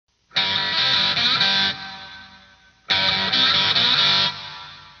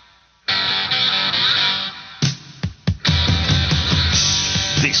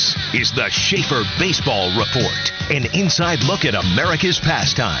is the Schaefer Baseball Report, an inside look at America's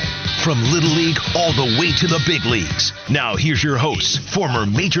pastime. From Little League all the way to the big leagues. Now here's your host, former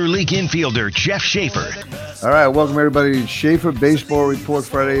Major League infielder Jeff Schaefer. All right, welcome everybody to Schaefer Baseball Report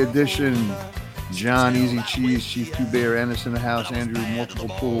Friday edition. John, Easy Cheese, Chief Two Bear, Ennis in the house, Andrew, Multiple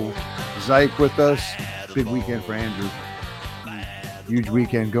Pool, Zyke with us. Big weekend for Andrew. Huge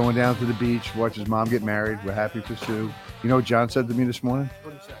weekend, going down to the beach, watch his mom get married. We're happy for Sue. You know what John said to me this morning?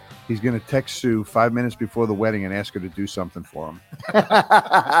 What did he say? He's going to text Sue 5 minutes before the wedding and ask her to do something for him.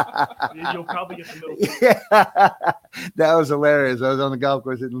 You'll probably get the middle. Yeah, that was hilarious. I was on the golf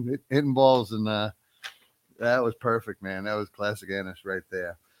course hitting balls, and that was perfect, man. That was classic Ennis right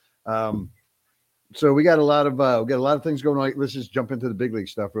there. So we got a lot of things going on. Let's just jump into the big league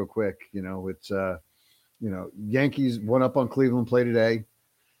stuff real quick. You know, it's Yankees won up on Cleveland play today.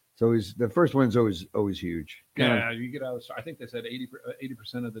 So the first win's always huge. Yeah, you get out. I think they said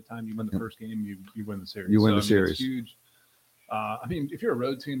 80% of the time you win the first game, you win the series. You win the series. It's huge. I mean, if you're a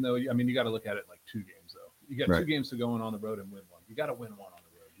road team, though, I mean, you got to look at it like 2 games, though. You got 2 games to go on the road and win one. You got to win one on the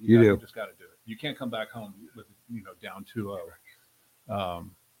road. You just got to do it. You can't come back home with down 2-0.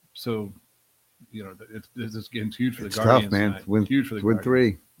 So, it's getting huge for the Guardians. Tough, man. Huge for the win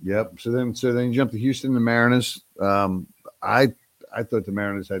Guardians. 3. Yep. So then you jump to Houston, the Mariners. I thought the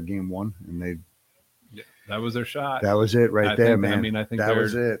Mariners had game 1, and that was their shot. That was it right there, man. I think that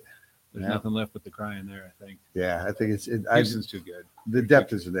was it. There's nothing left but the crying there, I think. Yeah, I think Houston's too good. The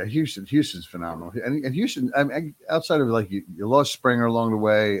depth is there. Houston's phenomenal. And Houston, I mean, outside of you lost Springer along the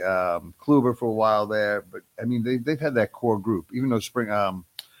way, Kluber for a while there, but I mean, they've had that core group. Even though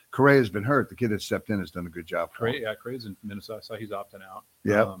Correa's been hurt, the kid that stepped in has done a good job. Correa's in Minnesota. I saw he's opting out.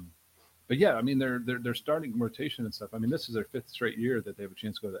 Yeah. But yeah, I mean, they're starting rotation and stuff. I mean, this is their 5th straight year that they have a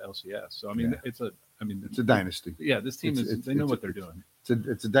chance to go to the LCS. So I mean, it's a dynasty. Yeah, this team they know what they're doing.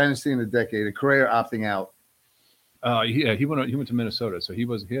 It's a dynasty in a decade. And Correa opting out. He went to Minnesota, so he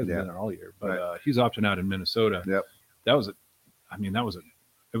hasn't been there all year. But he's opting out in Minnesota. Yep.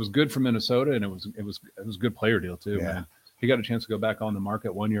 It was good for Minnesota, and it was a good player deal too. Yeah. Man. He got a chance to go back on the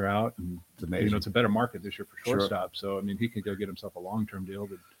market 1 year out, and it's amazing. It's a better market this year for shortstop. Sure. So I mean, he could go get himself a long-term deal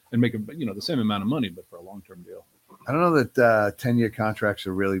and make the same amount of money, but for a long-term deal. I don't know that 10-year contracts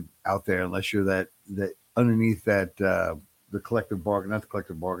are really out there unless you're that underneath that the collective bargain, not the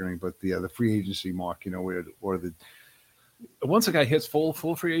collective bargaining, but the free agency mark. Once a guy hits full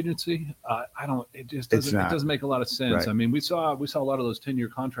free agency, it doesn't make a lot of sense. Right. I mean, we saw a lot of those 10-year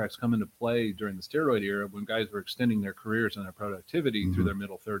contracts come into play during the steroid era when guys were extending their careers and their productivity through their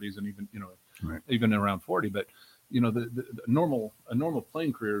middle 30s and even around 40. But the normal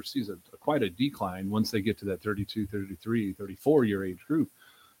playing career sees quite a decline once they get to that 32, 33, 34 year age group.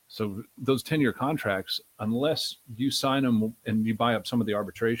 So those 10-year contracts, unless you sign them and you buy up some of the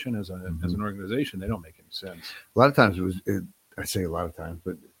arbitration as an organization, they don't make any sense. A lot of times I say a lot of times,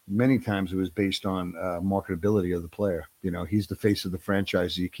 but many times it was based on marketability of the player. He's the face of the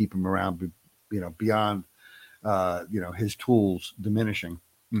franchise. You keep him around, beyond, his tools diminishing.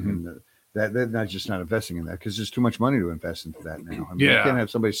 Mm-hmm. And they're not investing in that because there's too much money to invest into that now. I mean, you can't have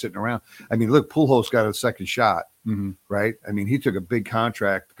somebody sitting around. I mean, look, Pujols got a second shot, right? I mean, he took a big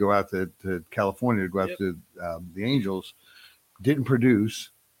contract to go out to California to go out to the Angels, didn't produce.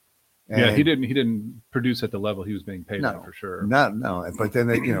 And he didn't produce at the level he was being paid at for sure. No. But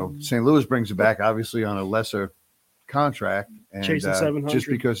then St. Louis brings it back, obviously on a lesser contract, and chasing 700 just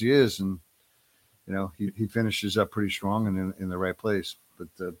because he is, and he finishes up pretty strong and in the right place. But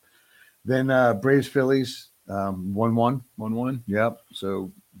then Braves Phillies 1-1. 1-1. Yep.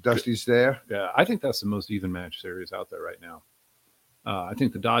 So Dusty's there. Yeah, I think that's the most even match series out there right now. I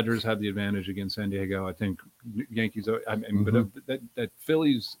think the Dodgers have the advantage against San Diego. I think Yankees. But that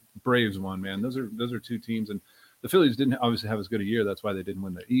Phillies Braves one, man. Those are 2 teams, and the Phillies didn't obviously have as good a year. That's why they didn't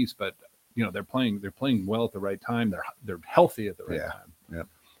win the East. But they're playing well at the right time. They're healthy at the right time. Yep.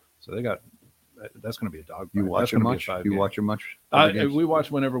 So they got. That's going to be a dog. You watch them much? You watch them much? We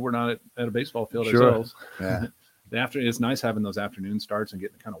watch whenever we're not at a baseball field ourselves. Yeah. It's nice having those afternoon starts and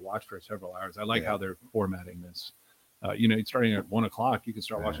getting to kind of watch for several hours. I like how they're formatting this. Starting at 1:00, you can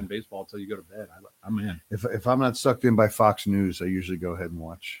start watching baseball until you go to bed. I'm in. If I'm not sucked in by Fox News, I usually go ahead and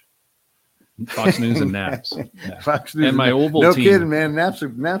watch Fox News and naps. Yeah. Fox News and my oval no team. kidding, man. Naps are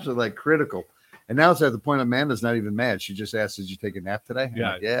like critical. And now it's at the point Amanda's not even mad. She just asked, "Did you take a nap today?"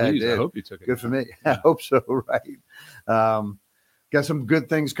 Yeah, I did. I hope you took it. Good for me. Yeah. I hope so. Right. Got some good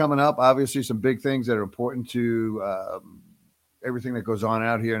things coming up. Obviously, some big things that are important to everything that goes on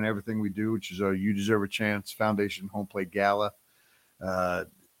out here and everything we do, which is our You Deserve a Chance Foundation Home Plate Gala.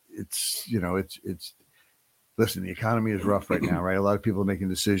 It's listen, the economy is rough right now, right? A lot of people are making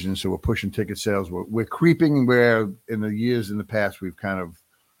decisions, so we're pushing ticket sales. We're creeping where in the years in the past we've kind of,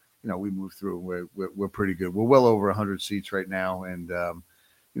 we moved through. We're pretty good. We're well over 100 seats right now, and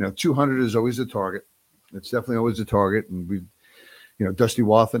 200 is always a target. It's definitely always a target, and we. Dusty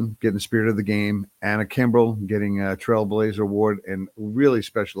Wathan getting the spirit of the game, Anna Kimbrell getting a Trailblazer Award, and really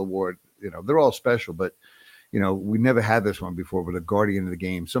special award. They're all special, but, we never had this one before, but a guardian of the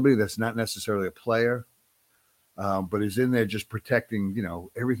game, somebody that's not necessarily a player, but is in there just protecting,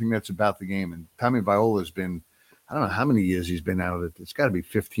 everything that's about the game. And Tommy Viola has been, I don't know how many years he's been out of it. It's got to be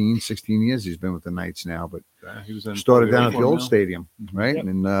 15, 16 years he's been with the Knights now, but he was started down at the old stadium, right? Yep.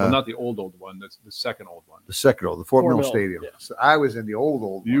 And not the old one. That's the second old one. The Fort Mill Mill, Stadium. yeah. So I was in the old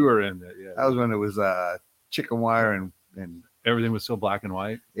one. You were in it, yeah. That was when it was chicken wire and everything was still black and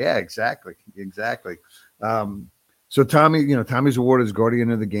white. yeah, exactly. So Tommy, Tommy's awarded as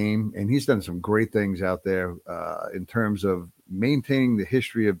guardian of the game, and he's done some great things out there in terms of maintaining the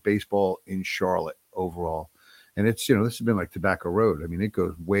history of baseball in Charlotte overall. And it's, this has been like Tobacco Road. I mean, it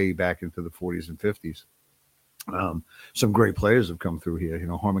goes way back into the 40s and 50s. Some great players have come through here,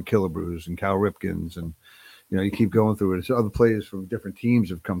 Harmon Killebrews and Cal Ripkins, and you keep going through it. So other players from different teams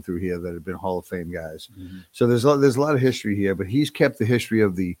have come through here that have been Hall of Fame guys. Mm-hmm. So there's a lot of history here, but he's kept the history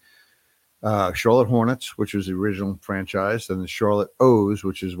of the Charlotte Hornets, which was the original franchise, and the Charlotte O's,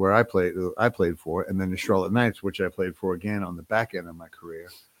 which is where I played for, and then the Charlotte Knights, which I played for again on the back end of my career.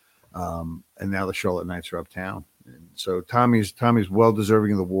 And now the Charlotte Knights are uptown. And so Tommy's well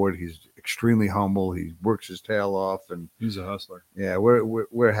deserving of the award. He's extremely humble. He works his tail off, and he's a hustler. Yeah,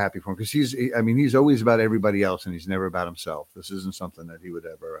 we're happy for him because he's always about everybody else, and he's never about himself. This isn't something that he would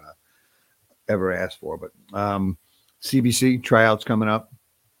ever ask for. But CBC tryouts coming up,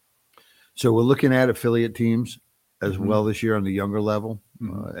 so we're looking at affiliate teams as well this year on the younger level.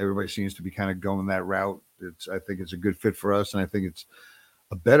 Everybody seems to be kind of going that route. I think it's a good fit for us, and I think it's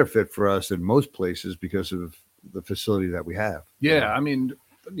a better fit for us than most places because of the facility that we have. Yeah, I mean,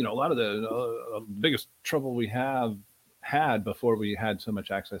 a lot of the biggest trouble we had before we had so much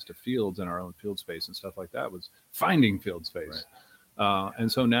access to fields and our own field space and stuff like that was finding field space. Right.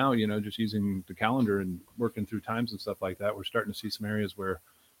 And so now, just using the calendar and working through times and stuff like that, we're starting to see some areas where,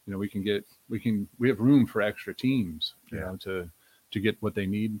 we have room for extra teams, to get what they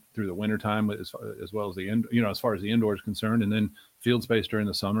need through the wintertime as well as as far as the indoor is concerned, and then field space during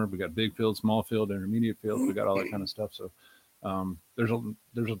the summer. We got big field, small field, intermediate field. We got all that kind of stuff. So there's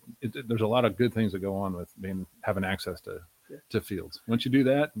a lot of good things that go on with having access to fields. Once you do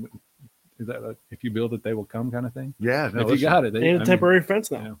that, is that if you build it, they will come kind of thing? Yeah. No, if you got it. And a temporary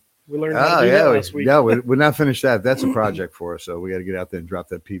fence now. Yeah. We learned how to do that last week. Yeah, we're not finished that. That's a project for us. So we got to get out there and drop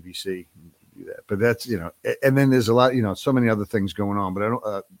that PVC and do that. But that's, and then there's a lot, so many other things going on. But I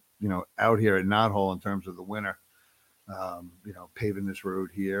don't, out here at Knott Hall in terms of the winter, paving this road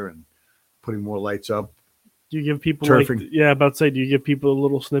here and putting more lights up. Do you give people turfing? Do you give people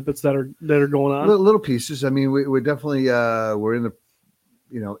little snippets that are going on? Little pieces. I mean, we're definitely we're in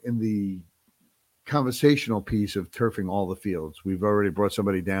the conversational piece of turfing all the fields. We've already brought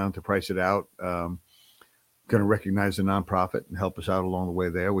somebody down to price it out. Going to recognize the nonprofit and help us out along the way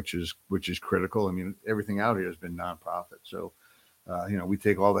there, which is critical. I mean, everything out here has been nonprofit, so we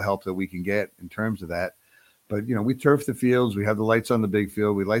take all the help that we can get in terms of that. But we turf the fields. We have the lights on the big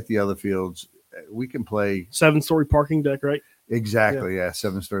field. We light the other fields. We can play 7-story parking deck, right? Exactly. Yeah,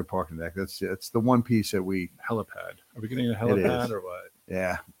 7-story parking deck. It's the one piece that we helipad. Are we getting a helipad or what?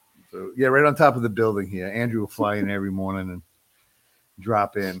 Yeah. So yeah, right on top of the building here. Andrew will fly in every morning and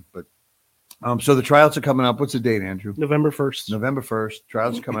drop in. But so the tryouts are coming up. What's the date, Andrew? November 1st. November 1st.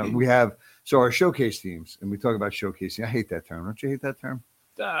 Tryouts are coming up. We have our showcase teams, and we talk about showcasing. I hate that term. Don't you hate that term?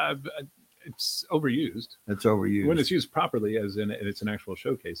 It's overused. It's overused. When it's used properly, as in it's an actual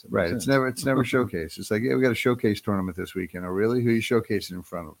showcase. Right. It's never showcase. It's like, yeah, we got a showcase tournament this weekend. Oh, really? Who are you showcasing in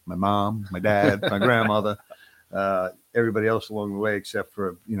front of? My mom, my dad, my grandmother, everybody else along the way, except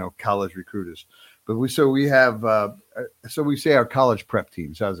for college recruiters. But we have we say our college prep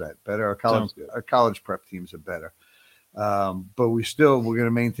teams. How's that? Better? Our college prep teams are better. But we're going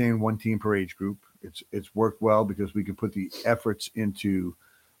to maintain one team per age group. It's worked well because we can put the efforts into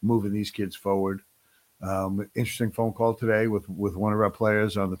moving these kids forward. Interesting phone call today with one of our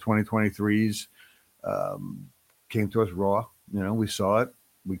players on the 2023s. Came to us raw. We saw it.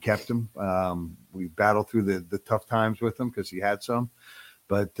 We kept him. We battled through the tough times with him because he had some.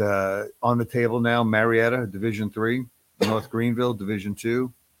 But on the table now, Marietta, Division III, North Greenville, Division II,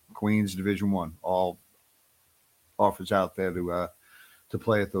 Queens, Division I. All offers out there to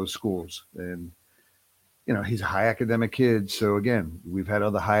play at those schools. And he's a high academic kid. So again, we've had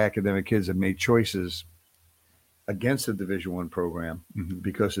other high academic kids that made choices against a Division I program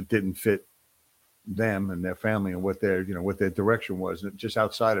because it didn't fit them and their family and what their direction was just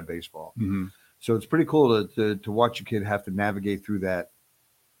outside of baseball. So it's pretty cool to watch a kid have to navigate through that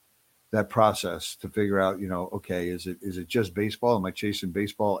process to figure out, okay, is it just baseball? Am I chasing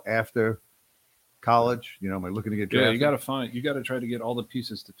baseball after college? Am I looking to get drafted? Yeah, you got to try to get all the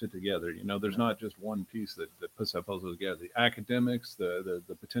pieces to fit together. There's not just one piece that puts that puzzle together. The academics, the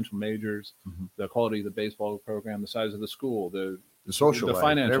potential majors, the quality of the baseball program, the size of the school, the social,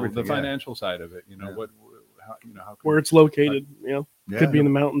 the financial side of it. How where it's located, could be in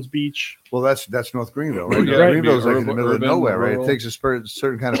the mountains, beach. Well, that's North Greenville, right? Greenville's like in the middle of nowhere, right? It takes a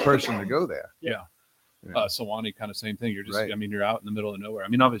certain kind of person to go there. Yeah. Sewanee, kind of same thing. You're just, you're out in the middle of nowhere.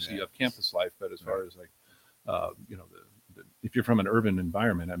 Obviously you have campus life, but as far as if you're from an urban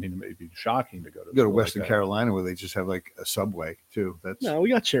environment, it may be shocking to go to Western Carolina where they just have like a subway too. No, we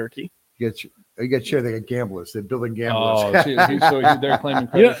got Cherokee. They got gamblers. They're building gamblers. So they're claiming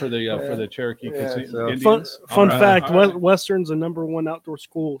credit for the Cherokee Indians. Fun fact: Western's a #1 outdoor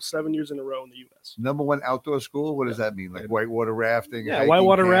school 7 years in a row in the U.S. #1 outdoor school. What does that mean? Like whitewater rafting? Yeah,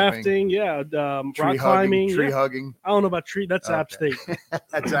 whitewater rafting. Yeah, rock climbing, tree hugging. I don't know about tree. That's App State.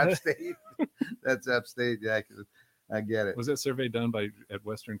 That's App State. That's App State. Yeah, I get it. Was that survey done at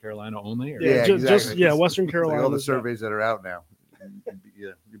Western Carolina only? Or? Yeah, exactly. Western Carolina. Like all the surveys that are out now.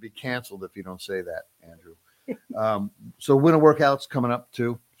 You'd be canceled if you don't say that, Andrew. So winter workouts coming up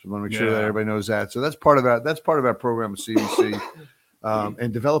too. So I want to make sure that everybody knows that. So that's part of our program with CDC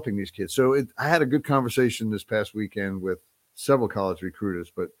and developing these kids. So I had a good conversation this past weekend with several college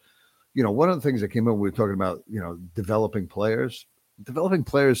recruiters. But one of the things that came up, we were talking about developing players. Developing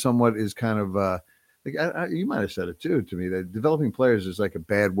players somewhat is kind of you might have said it too to me that developing players is like a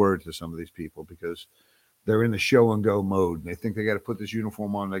bad word to some of these people because they're in the show and go mode. And they think they got to put this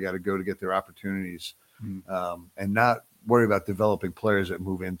uniform on. They got to go to get their opportunities and not worry about developing players that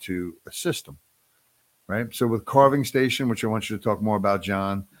move into a system. Right. So with Carving Station, which I want you to talk more about,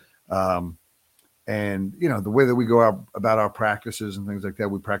 John, and, the way that we go out about our practices and things like that,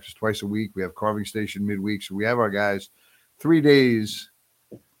 we practice twice a week. We have Carving Station midweek. So we have our guys 3 days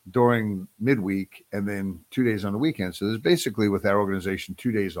during midweek and then 2 days on the weekend. So there's basically with our organization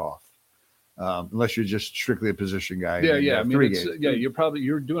 2 days off. Unless you're just strictly a position guy.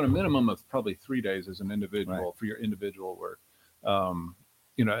 You're doing a minimum of probably 3 days as an individual for your individual work. And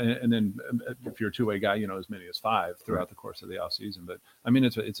then if you're a two-way guy, as many as 5 throughout the course of the off season. But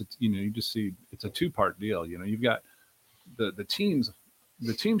you just see it's a 2-part deal. You've got the teams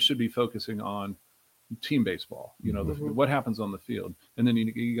should be focusing on team baseball, what happens on the field. And then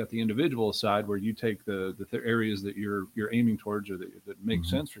you got the individual side where you take the areas that you're aiming towards or that make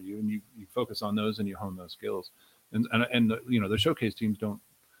sense for you. And you focus on those and you hone those skills. And the showcase teams don't,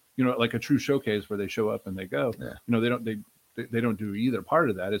 like a true showcase where they show up and they go, they don't do either part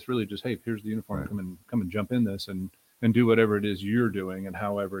of that. It's really just, hey, here's the uniform, come and jump in this and do whatever it is you're doing and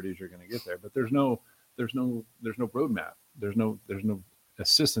however it is you're going to get there. But there's no roadmap. There's no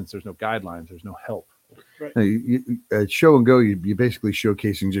assistance. There's no guidelines. There's no help. Right. At show and go, you're basically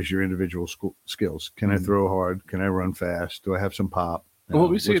showcasing just your individual skills. Can I throw hard? Can I run fast? Do I have some pop? Well,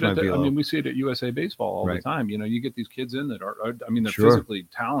 we see it. We see it at USA Baseball all the time. You get these kids in that are they're physically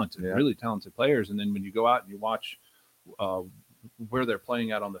talented, really talented players, and then when you go out and you watch where they're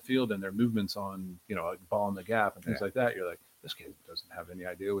playing out on the field and their movements on a ball in the gap and things like that, you're like, this kid doesn't have any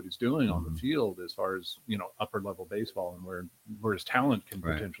idea what he's doing on the field as far as upper level baseball and where his talent can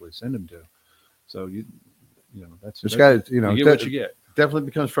potentially send him to. So that's you get what you get. Definitely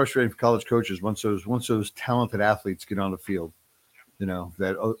becomes frustrating for college coaches once those talented athletes get on the field.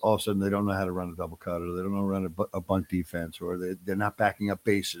 That all of a sudden they don't know how to run a double cut, or they don't know how to run a bunt defense, or they're not backing up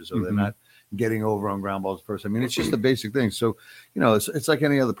bases, or they're not getting over on ground balls first. It's just the basic thing. So, it's like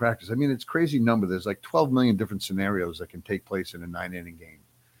any other practice. It's crazy number. There's like 12 million different scenarios that can take place in a 9-inning game.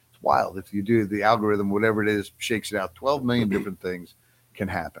 It's wild. If you do the algorithm, whatever it is, shakes it out. 12 million different things can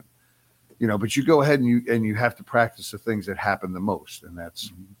happen. But you go ahead and you have to practice the things that happen the most, and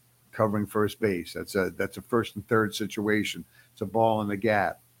that's covering first base. That's a first and third situation. It's a ball in the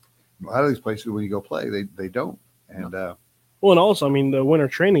gap. A lot of these places, when you go play, they don't. And and also, the winter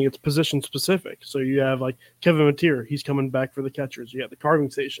training, it's position specific. So you have like Kevin Mateer, he's coming back for the catchers. You have the Carving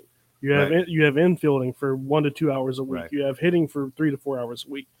Station. You have infielding for 1 to 2 hours a week. Right. You have hitting for 3 to 4 hours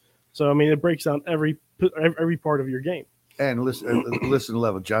a week. So it breaks down every part of your game. And listen,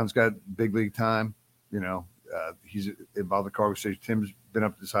 level. John's got big league time. He's involved in the Carving Station. Tim's been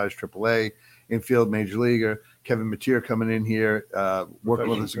up as high as AAA. infield major leaguer. Kevin Mateer coming in here, working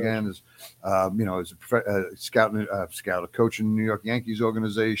with us again as, as a coach in the New York Yankees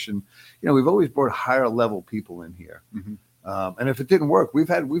organization. We've always brought higher level people in here. Mm-hmm. And if it didn't work, we've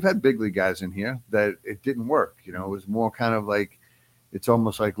had big league guys in here that it didn't work. It was more kind of like, it's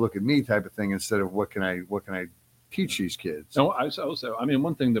almost like look at me type of thing instead of what can I teach these kids. No,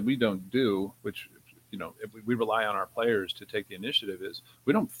 one thing that we don't do, which if we rely on our players to take the initiative, is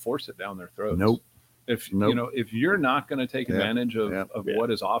we don't force it down their throats. Nope. If you're not going to take advantage of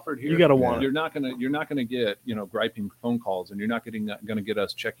what is offered here, you got to want. You're not going to get griping phone calls, and you're not going to get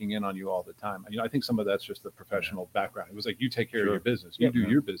us checking in on you all the time. I think some of that's just the professional background. It was like you take care of your business, you do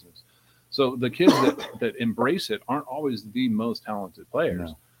your business. So the kids that embrace it aren't always the most talented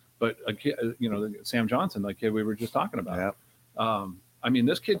players, but a kid, Sam Johnson, the kid we were just talking about.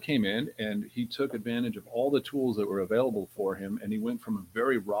 This kid came in and he took advantage of all the tools that were available for him, and he went from a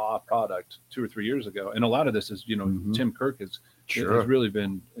very raw product 2 or 3 years ago. And a lot of this is, Tim Kirk has really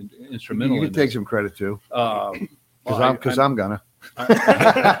been instrumental. You can take some credit too, because I'm gonna. Tim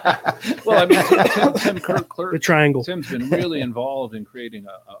Kirk, the triangle. Tim's been really involved in creating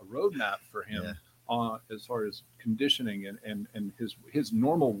a roadmap for him as far as conditioning and his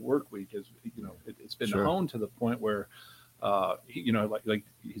normal work week is, it's been honed to the point where. Like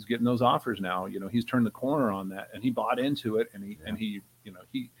he's getting those offers now. He's turned the corner on that, and he bought into it, and he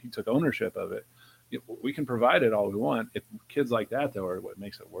took ownership of it. We can provide it all we want. If kids like that, though, are what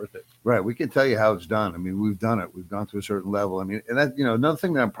makes it worth it. Right. We can tell you how it's done. We've done it. We've gone to a certain level. And that another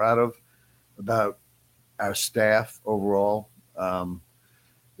thing that I'm proud of about our staff overall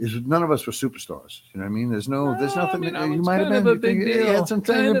is none of us were superstars. You know what I mean? There's nothing. You might have been a big deal. You had some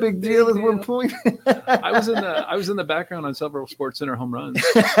kind of big deal at one point. I was in the background on several Sports Center home runs.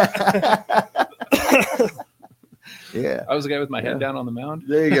 Yeah, I was the guy with my head down on the mound.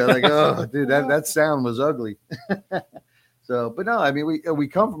 There you go. Like, oh, dude, that sound was ugly. So, but no, we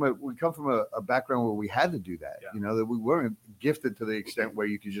come from a background where we had to do that. Yeah. That we weren't gifted to the extent where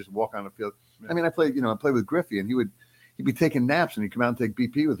you could just walk on the field. I played with Griffey, and he'd be taking naps, and he'd come out and take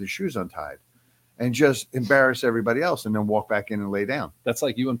BP with his shoes untied and just embarrass everybody else and then walk back in and lay down. That's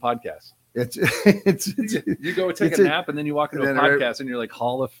like you and podcasts. It's you go take a nap and then you walk into a podcast and you're like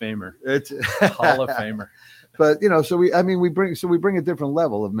Hall of Famer. It's Hall of Famer. But so we bring a different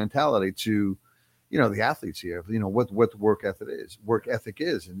level of mentality to the athletes here. What work ethic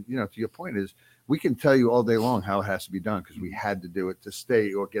is. And to your point is, we can tell you all day long how it has to be done because we had to do it to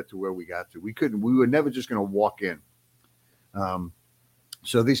stay or get to where we got to. We were never just going to walk in.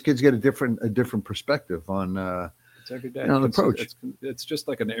 So these kids get a different perspective on it's every day an approach. It's just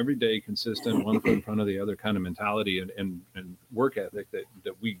like an everyday consistent one foot in front of the other kind of mentality and work ethic that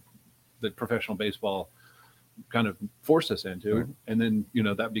professional baseball kind of forced us into. Mm-hmm. And then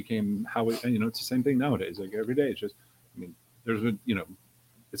that became how we it's the same thing nowadays. Like every day it's just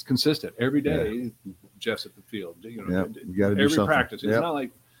it's consistent every day. Yeah. Jeff's at the field, you gotta do every something. Practice. It's not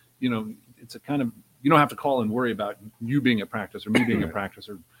like it's a kind of, you don't have to call and worry about you being at practice or me being at practice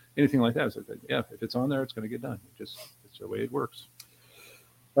or anything like that. It's like, if it's on there, it's going to get done. It's the way it works.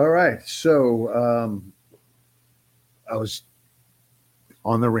 All right. So I was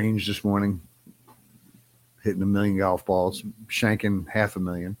on the range this morning, hitting 1 million golf balls, shanking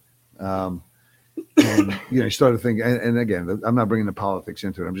 500,000. And you started thinking, and again, I'm not bringing the politics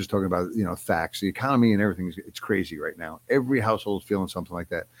into it. I'm just talking about facts, the economy, and everything. It's crazy right now. Every household is feeling something like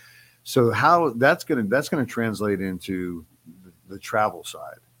that. So how that's gonna translate into the travel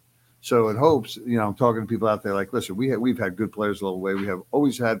side. So in hopes, I'm talking to people out there like, listen, we've had good players along the way. We have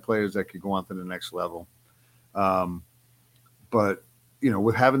always had players that could go on to the next level. But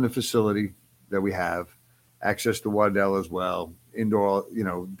with having the facility that we have, access to Waddell as well, indoor,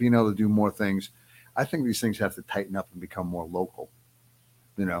 being able to do more things, I think these things have to tighten up and become more local.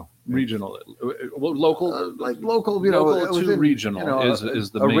 Regional, local, local, local to regional is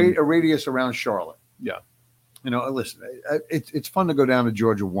the main... a radius around Charlotte. Yeah. Listen, it's fun to go down to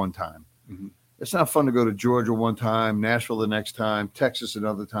Georgia one time. Mm-hmm. It's not fun to go to Georgia one time, Nashville the next time, Texas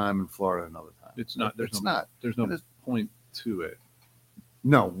another time, and Florida another time. It's not. There's no point to it.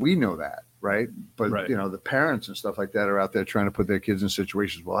 No, we know that, right? But right. The parents and stuff like that are out there trying to put their kids in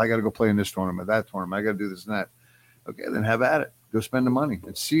situations. Well, I got to go play in this tournament, that tournament. I got to do this and that. Okay, then have at it. Go spend the money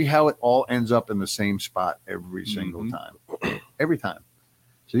and see how it all ends up in the same spot every single time. Every time.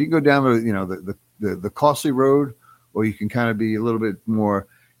 So you can go down the costly road, or you can kind of be a little bit more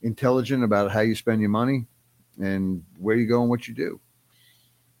intelligent about how you spend your money and where you go and what you do.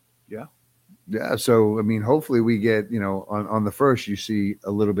 Yeah. Yeah. So, hopefully we get, on the first, you see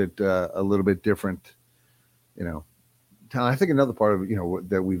a little bit different, Tom, I think another part of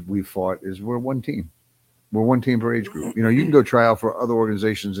that we've fought is we're one team. We're one team per age group. You can go try out for other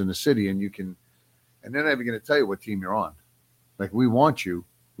organizations in the city, and they're not even going to tell you what team you're on. Like, we want you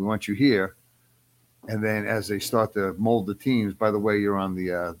here. And then as they start to mold the teams, by the way, you're on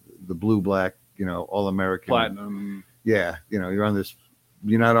the blue, black, All-American. Platinum. Yeah. You're on this,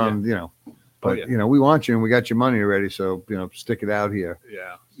 you're not on, but, yeah. We want you and we got your money already. So, stick it out here.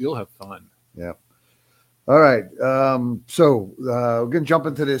 Yeah. You'll have fun. Yeah. All right. So we're going to jump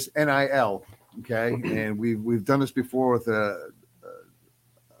into this NIL. Okay. And we've done this before with a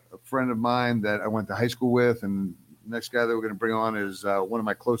friend of mine that I went to high school with. And the next guy that we're going to bring on is one of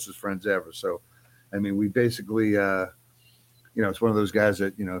my closest friends ever. So, I mean, we basically, it's one of those guys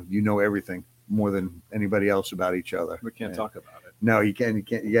that, everything more than anybody else about each other. We can't talk about it. No, you can't.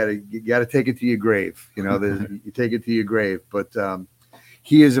 You got to take it to your grave. You take it to your grave. But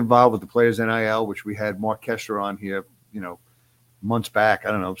he is involved with the Players NIL, which we had Mark Kestra on here, months back.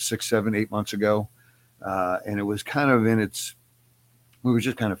 I don't know, 6, 7, 8 months ago. And it was kind of we were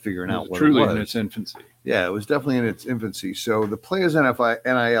just kind of figuring out what truly it was. In its infancy. Yeah, it was definitely in its infancy. So the Players NIL,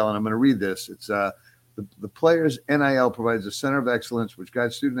 and I'm going to read this. It's the Players NIL provides a center of excellence which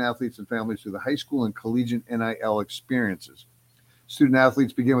guides student athletes and families through the high school and collegiate NIL experiences. Student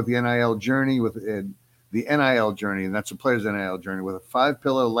athletes begin with the NIL journey and that's the Players NIL journey with a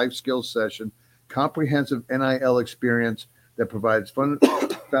 5-pillar life skills session, comprehensive NIL experience that provides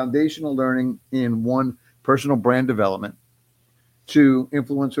foundational learning in 1, personal brand development, 2,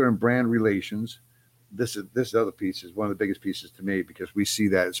 influencer and brand relations. This other piece is one of the biggest pieces to me because we see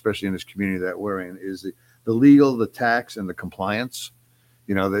that, especially in this community that we're in, is the legal, the tax, and the compliance.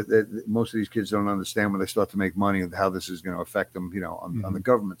 That most of these kids don't understand when they start to make money and how this is going to affect them, on the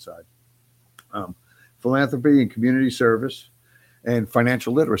government side. Philanthropy and community service and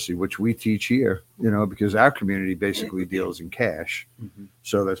financial literacy, which we teach here, because our community basically deals in cash. Mm-hmm.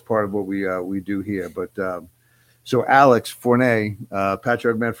 So that's part of what we do here. But so Alex Fournier,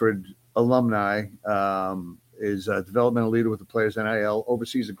 Patrick Medford alumni, is a developmental leader with the Players NIL,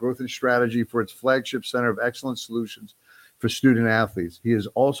 oversees the growth and strategy for its flagship center of excellence solutions for student athletes. He is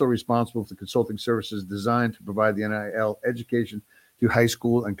also responsible for the consulting services designed to provide the NIL education to high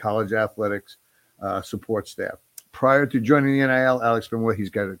school and college athletics support staff. Prior to joining the NIL, Alex he's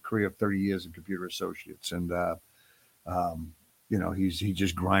got a career of 30 years in computer associates, and he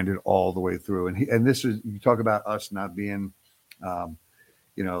just grinded all the way through. And this is, you talk about us not being, the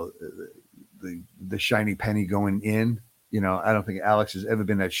shiny penny going in. I don't think Alex has ever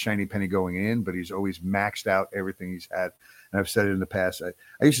been that shiny penny going in, but he's always maxed out everything he's had. And I've said it in the past. I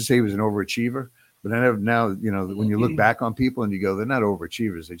used to say he was an overachiever, but now, when you look back on people and you go, they're not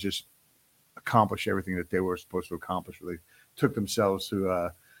overachievers. They just accomplish everything that they were supposed to accomplish. They took themselves to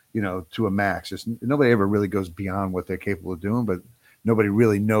a max. Nobody ever really goes beyond what they're capable of doing, but nobody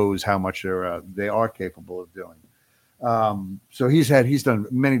really knows how much they are capable of doing. So he's done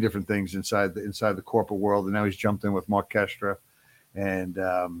many different things inside the corporate world, and now he's jumped in with Mark Kestra, and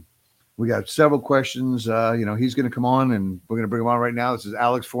we got several questions. He's going to come on, and we're going to bring him on right now. This is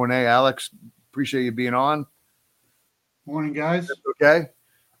Alex Fournier. Alex, appreciate you being on. Morning, guys. Okay,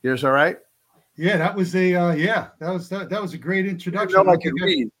 here's all right. Yeah, that was that was a great introduction. You didn't know I could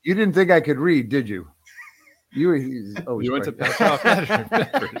read. You didn't think I could read, did you? You went to pass off.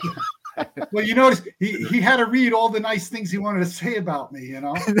 Well, you notice he had to read all the nice things he wanted to say about me,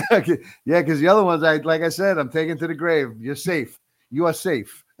 Yeah, because the other ones, like I said, I'm taking to the grave. You're safe. You are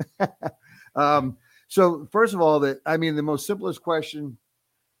safe. So first of all, the most simplest question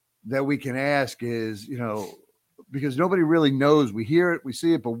that we can ask is, because nobody really knows. We hear it, we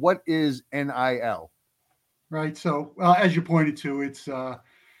see it, but what is NIL? Right. So as you pointed to, it's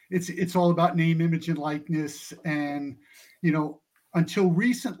all about name, image, and likeness, and until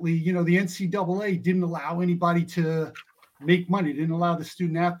recently, the NCAA didn't allow anybody to make money, didn't allow the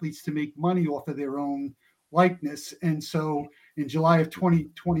student athletes to make money off of their own likeness. And so in July of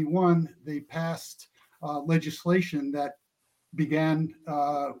 2021, they passed legislation that began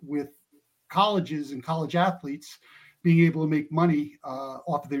with colleges and college athletes being able to make money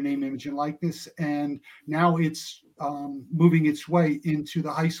off of their name, image, and likeness. And now it's moving its way into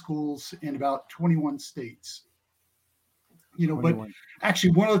the high schools in about 21 states. But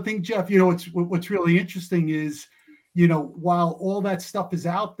actually, one of the things, Jeff, what's really interesting is, while all that stuff is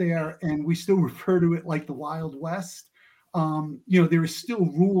out there and we still refer to it like the Wild West, there are still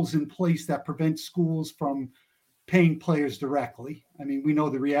rules in place that prevent schools from paying players directly. I mean, we know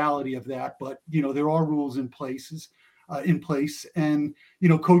the reality of that, but, there are rules in place. And,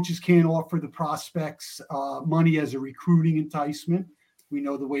 coaches can't offer the prospects money as a recruiting enticement. We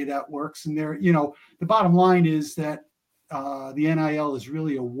know the way that works. And the bottom line is that the NIL is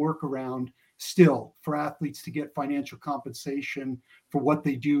really a workaround still for athletes to get financial compensation for what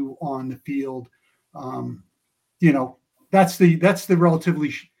they do on the field. That's the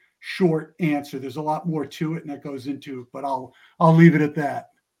relatively short answer. There's a lot more to it, and that goes into it, but I'll leave it at that.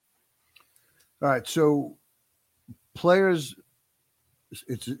 All right. So players,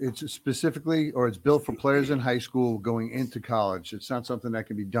 it's specifically, or it's built for players in high school going into college. It's not something that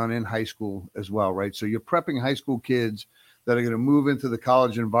can be done in high school as well, right? So you're prepping high school kids that are going to move into the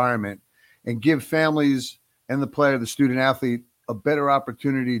college environment and give families and the player, the student athlete, a better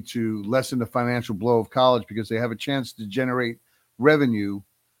opportunity to lessen the financial blow of college because they have a chance to generate revenue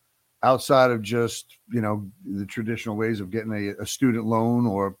outside of just, the traditional ways of getting a student loan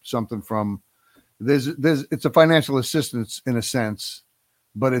or something from it's a financial assistance in a sense,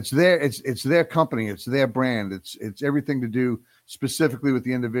 but it's their company, it's their brand, it's everything to do specifically with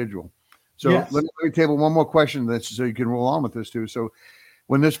the individual. So yes. let me table one more question so you can roll on with this too. So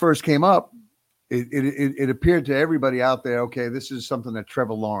when this first came up, it appeared to everybody out there, okay, this is something that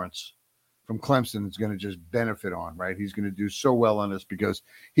Trevor Lawrence from Clemson is going to just benefit on, right? He's going to do so well on this because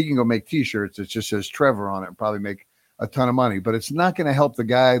he can go make T-shirts that just says Trevor on it and probably make a ton of money. But it's not going to help the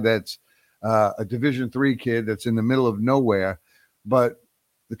guy that's a Division III kid that's in the middle of nowhere. But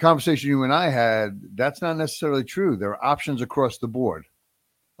the conversation you and I had, that's not necessarily true. There are options across the board.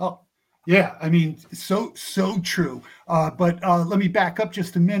 Oh, yeah. I mean, so true. But let me back up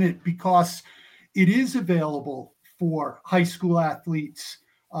just a minute because it is available for high school athletes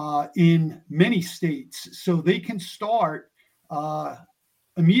in many states. So they can start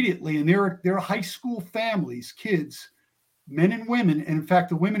immediately. And there are high school families, kids, men and women, and in fact,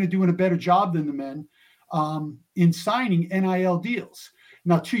 the women are doing a better job than the men in signing NIL deals.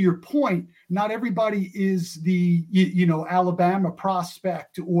 Now, to your point, not everybody is the Alabama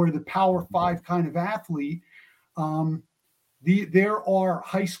prospect or the Power 5 kind of athlete. There are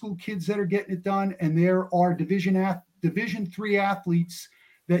high school kids that are getting it done, and there are Division III athletes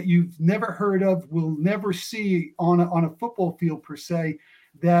that you've never heard of, will never see on a football field per se,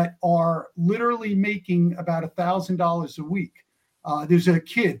 that are literally making about $1,000 a week. There's a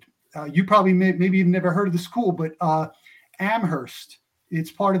kid, you probably maybe you've never heard of the school, but Amherst.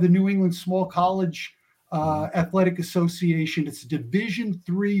 It's part of the New England Small College Athletic Association. It's a Division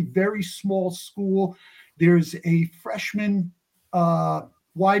III, very small school. There's a freshman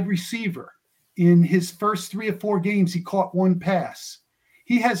wide receiver. In his first 3 or 4 games, he caught 1 pass.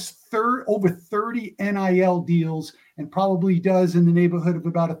 He has over 30 NIL deals and probably does in the neighborhood of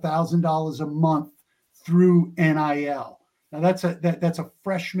about $1,000 a month through NIL. Now that's a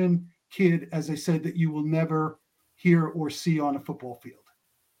freshman kid, as I said, that you will never hear or see on a football field.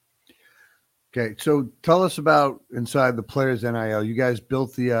 Okay, so tell us about inside the Players NIL. You guys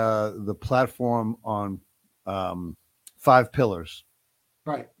built the platform on 5 pillars,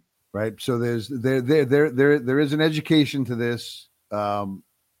 right? Right. So there is an education to this,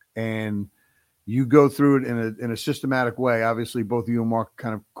 and you go through it in a systematic way. Obviously, both of you and Mark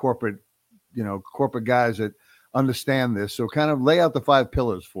kind of corporate guys that understand this. So kind of lay out the 5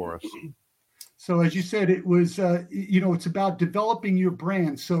 pillars for us. So as you said, it was, it's about developing your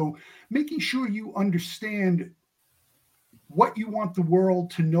brand. So making sure you understand what you want the world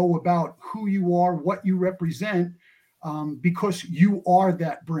to know about who you are, what you represent, because you are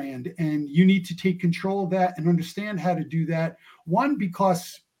that brand and you need to take control of that and understand how to do that. One,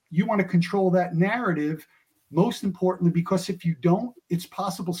 because you want to control that narrative. Most importantly, because if you don't, it's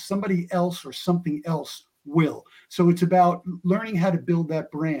possible somebody else or something else will. So it's about learning how to build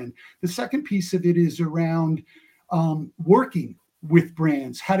that brand. The second piece of it is around working with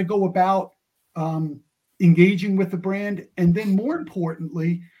brands, how to go about engaging with the brand, and then more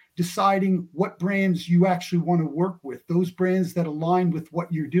importantly, deciding what brands you actually want to work with, those brands that align with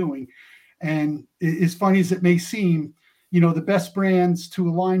what you're doing. And as funny as it may seem, the best brands to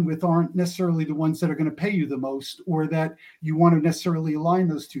align with aren't necessarily the ones that are going to pay you the most, or that you want to necessarily align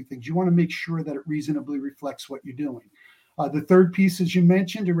those two things. You want to make sure that it reasonably reflects what you're doing. The third piece, as you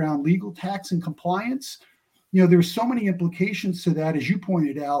mentioned, around legal, tax, and compliance, there's so many implications to that, as you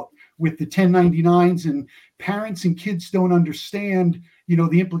pointed out, with the 1099s, and parents and kids don't understand,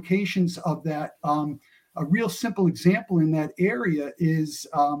 the implications of that. A real simple example in that area is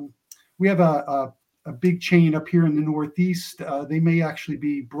we have a big chain up here in the Northeast. They may actually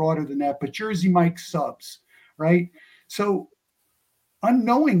be broader than that, but Jersey Mike's Subs, right? So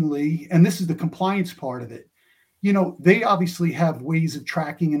unknowingly, and this is the compliance part of it, they obviously have ways of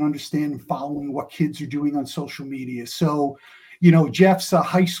tracking and understanding, following what kids are doing on social media. So, Jeff's a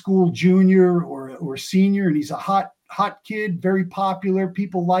high school junior or senior, and he's a hot kid, very popular.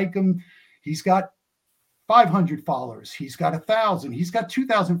 People like him. He's got 500 followers. He's got 1,000. He's got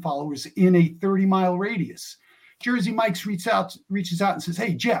 2,000 followers in a 30-mile radius. Jersey Mike's reaches out and says,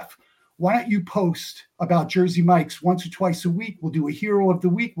 hey, Jeff, why don't you post about Jersey Mike's once or twice a week? We'll do a hero of the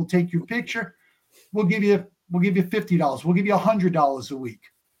week. We'll take your picture. We'll give you $50. We'll give you $100 a week.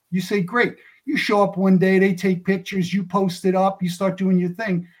 You say, great. You show up one day, they take pictures, you post it up, you start doing your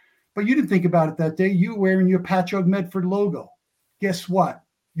thing. But you didn't think about it that day. You were wearing your Patchogue Medford logo. Guess what?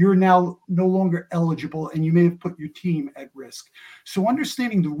 You're now no longer eligible, and you may have put your team at risk. So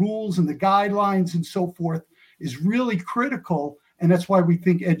understanding the rules and the guidelines and so forth is really critical. And that's why we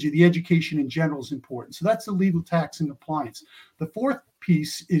think the education in general is important. So that's the legal tax and compliance. The fourth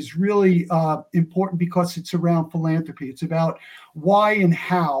piece is really important because it's around philanthropy. It's about why and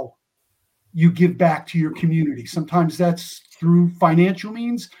how you give back to your community. Sometimes that's through financial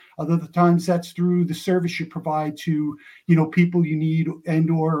means. Other times that's through the service you provide to, people you need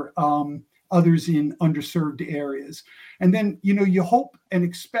or others in underserved areas. And then, you hope and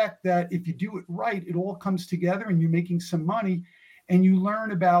expect that if you do it right, it all comes together and you're making some money, and you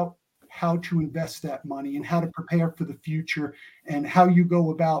learn about how to invest that money and how to prepare for the future and how you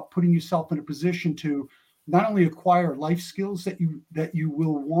go about putting yourself in a position to not only acquire life skills that you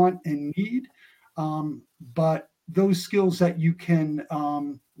will want and need, but those skills that you can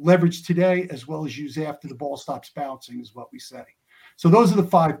leverage today as well as use after the ball stops bouncing is what we say. So those are the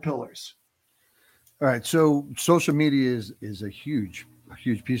 5 pillars. All right. So social media is a huge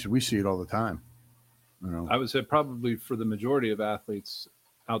piece. We see it all the time. I would say probably for the majority of athletes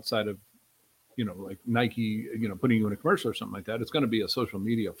outside of, like Nike, putting you in a commercial or something like that, it's going to be a social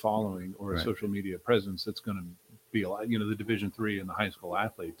media following or a social media presence. That's going to be a lot, the Division III and the high school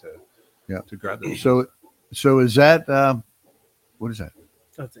athlete to grab this. So is that, what is that?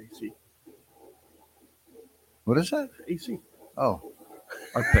 That's AC. What is that? AC. Oh,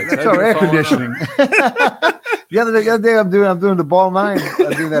 that's our air conditioning. The other day I'm doing the Ball 9.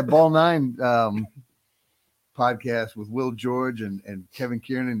 I'm doing that Ball 9 podcast with Will George and Kevin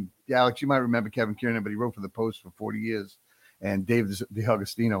Kiernan. Alex, you might remember Kevin Kiernan, but he wrote for the Post for 40 years. And Dave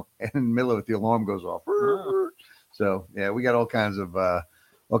DeAugustino, and in the middle of it, the alarm goes off. So yeah, we got all kinds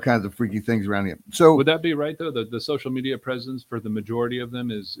of freaky things around here. So would that be right though? The social media presence for the majority of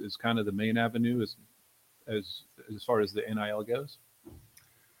them is kind of the main avenue as far as the NIL goes?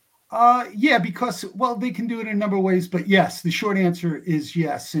 Yeah, because, they can do it in a number of ways, but yes, the short answer is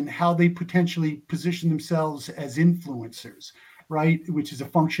yes. And how they potentially position themselves as influencers, right? Which is a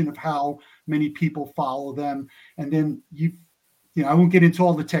function of how many people follow them. And then I won't get into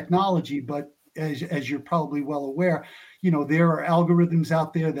all the technology, but as you're probably well aware, there are algorithms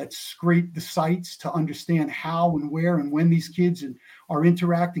out there that scrape the sites to understand how and where and when these kids are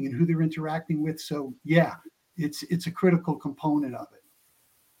interacting and who they're interacting with. So yeah, it's a critical component of it.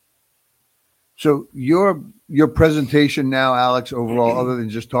 So your presentation now, Alex, overall, other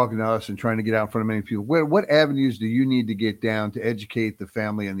than just talking to us and trying to get out in front of many people, what avenues do you need to get down to educate the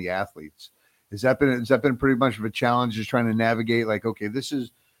family and the athletes? Has that been pretty much of a challenge, just trying to navigate like, okay, this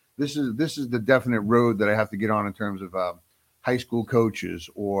is the definite road that I have to get on in terms of high school coaches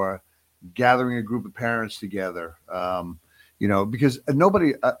or gathering a group of parents together, because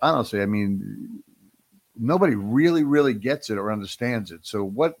nobody, honestly, nobody really gets it or understands it. So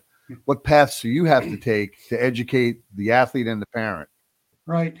what paths do you have to take to educate the athlete and the parent?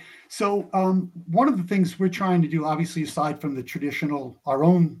 Right. So one of the things we're trying to do, obviously, aside from the traditional, our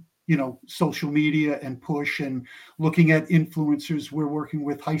own, social media and push and looking at influencers, we're working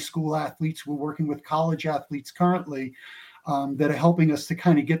with high school athletes. We're working with college athletes currently that are helping us to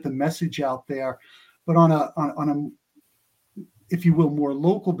kind of get the message out there. But on a, if you will, more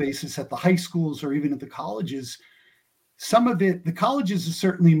local basis at the high schools or even at the colleges, some of it, the colleges are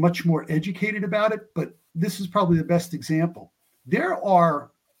certainly much more educated about it, but this is probably the best example. There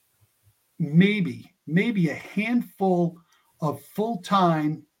are maybe a handful of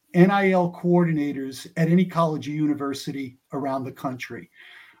full-time NIL coordinators at any college or university around the country.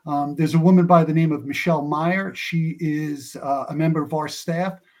 There's a woman by the name of Michelle Meyer. She is a member of our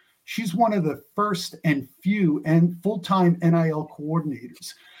staff. She's one of the first and few and full-time NIL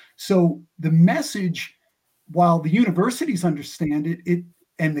coordinators. So the message, while the universities understand it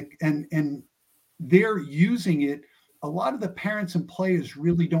and they're using it, a lot of the parents and players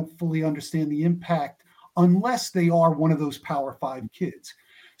really don't fully understand the impact unless they are one of those Power 5 kids.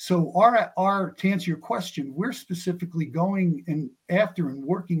 So our to answer your question, we're specifically going after and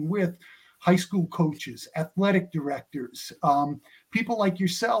working with high school coaches, athletic directors, people like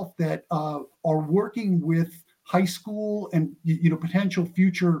yourself that are working with high school and potential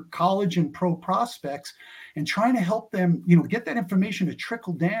future college and pro prospects, and trying to help them get that information to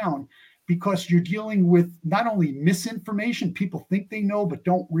trickle down, because you're dealing with not only misinformation, people think they know but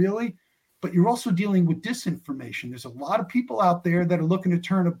don't really, but you're also dealing with disinformation. There's a lot of people out there that are looking to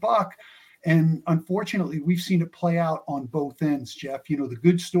turn a buck. And unfortunately, we've seen it play out on both ends, Jeff. You know, the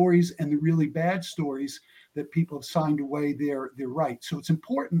good stories and the really bad stories that people have signed away their rights. So it's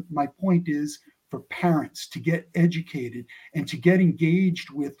important, my point is, for parents to get educated and to get engaged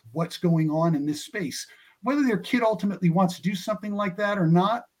with what's going on in this space. Whether their kid ultimately wants to do something like that or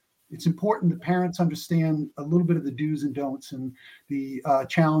not, it's important that parents understand a little bit of the do's and don'ts and the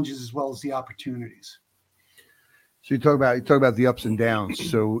challenges as well as the opportunities. So you talk about the ups and downs.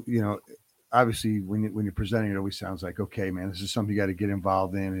 So, you know, obviously when you're presenting, it always sounds like, okay, man, this is something you got to get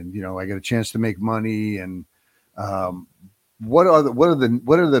involved in, and you know, I get a chance to make money. And what are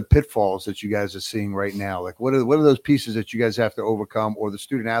the pitfalls that you guys are seeing right now? Like, what are those pieces that you guys have to overcome, or the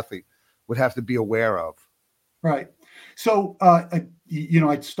student athlete would have to be aware of? Right. So, you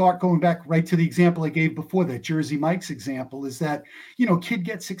know, I'd start going back right to the example I gave before, that Jersey Mike's example, is that, you know, kid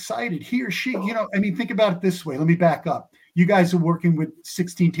gets excited, he or she, you know, I mean, think about it this way. Let me back up. You guys are working with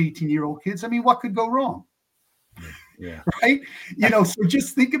 16 to 18-year-old kids. I mean, what could go wrong? Yeah. Right. You know, so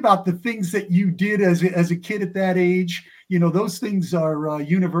just think about the things that you did as a kid at that age. You know, those things are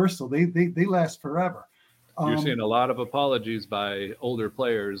universal. They last forever. You're seeing a lot of apologies by older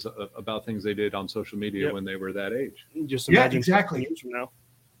players about things they did on social media when they were that age. Just imagine exactly. From now.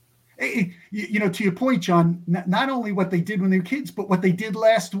 Hey, you know, to your point, John, not only what they did when they were kids, but what they did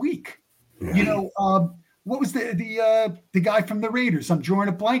last week. Yeah. You know, what was the guy from the Raiders? I'm drawing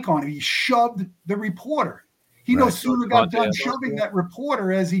a blank on him. He shoved the reporter. He no sooner got done shoving that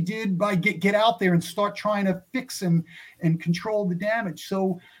reporter as he did by get out there and start trying to fix and control the damage.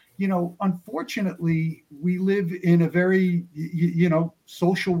 So, you know, unfortunately, we live in a very, you know,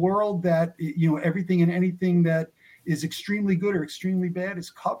 social world that, you know, everything and anything that is extremely good or extremely bad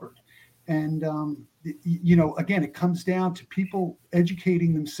is covered. And, you know, again, it comes down to people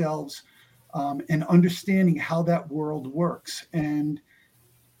educating themselves and understanding how that world works. And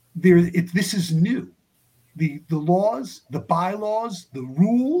this is new. The laws, the bylaws, the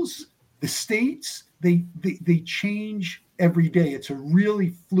rules, the states, they change every day. It's a really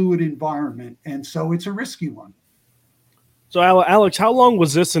fluid environment, and so it's a risky one. So, Alex, how long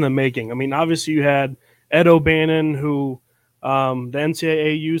was this in the making? I mean, obviously you had Ed O'Bannon, who the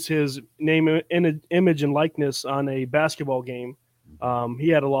NCAA used his name, image, and likeness on a basketball game. He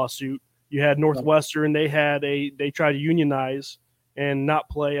had a lawsuit. You had Northwestern. They tried to unionize and not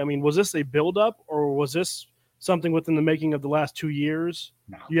play. I mean, was this a buildup, or was this something within the making of the last 2 years?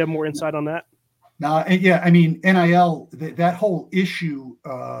 No. Do you have more insight on that? No, yeah, I mean, NIL, that whole issue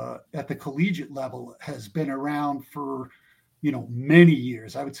at the collegiate level has been around for, you know, many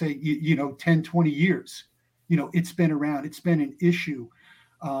years. I would say, you know, 10, 20 years. You know, it's been around. It's been an issue.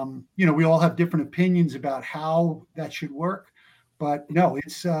 You know, we all have different opinions about how that should work. But no,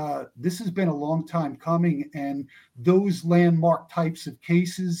 this has been a long time coming, and those landmark types of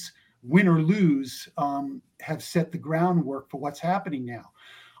cases, win or lose, have set the groundwork for what's happening now.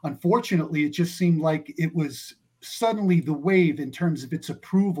 Unfortunately, it just seemed like it was suddenly the wave in terms of its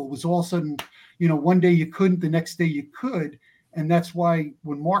approval was all of a sudden, you know, one day you couldn't, the next day you could. And that's why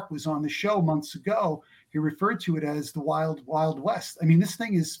when Mark was on the show months ago, he referred to it as the Wild, Wild West. I mean, this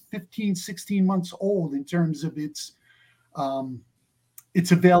thing is 15, 16 months old in terms of its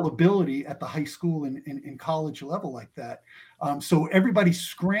availability at the high school and college level like that. So everybody's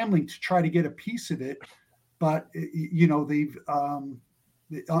scrambling to try to get a piece of it. But, you know, they've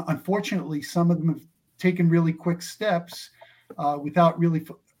unfortunately, some of them have taken really quick steps without really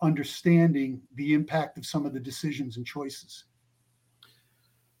understanding the impact of some of the decisions and choices.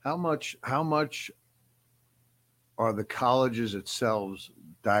 How much are the colleges itself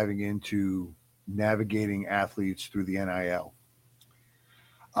diving into navigating athletes through the NIL?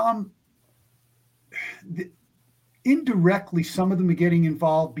 Indirectly, some of them are getting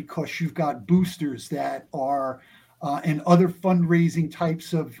involved because you've got boosters that are and other fundraising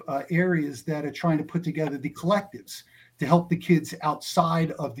types of areas that are trying to put together the collectives to help the kids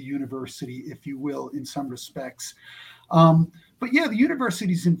outside of the university, if you will, in some respects. But yeah, the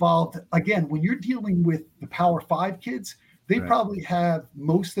university's involved. Again, when you're dealing with the Power 5 kids, they probably have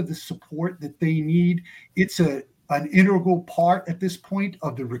most of the support that they need. It's an integral part at this point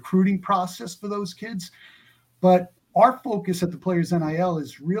of the recruiting process for those kids. But our focus at the Players NIL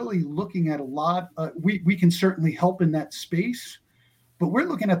is really looking at a lot. We can certainly help in that space, but we're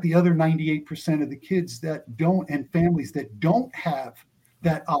looking at the other 98% of the kids that don't, and families that don't have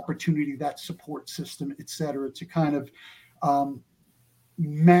that opportunity, that support system, et cetera, to kind of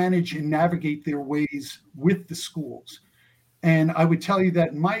manage and navigate their ways with the schools. And I would tell you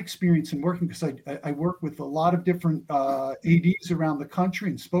that in my experience in working, because I work with a lot of different ADs around the country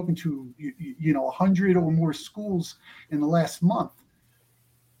and spoken to 100 or more schools in the last month.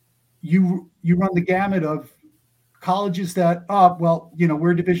 You run the gamut of colleges that,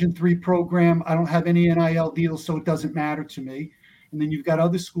 we're a Division III program. I don't have any NIL deals, so it doesn't matter to me. And then you've got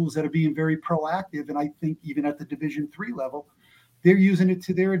other schools that are being very proactive. And I think even at the Division III level, they're using it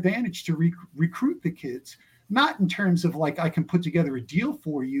to their advantage to recruit the kids. Not in terms of like, I can put together a deal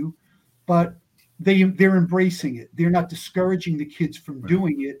for you, but they're embracing it. They're not discouraging the kids from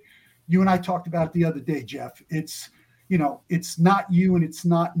doing it. You and I talked about it the other day, Jeff. It's not you and it's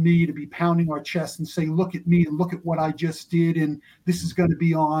not me to be pounding our chest and say, look at me and look at what I just did. And this is going to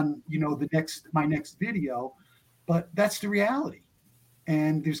be on, my next video. But that's the reality.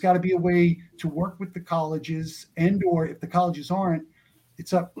 And there's got to be a way to work with the colleges, and or if the colleges aren't,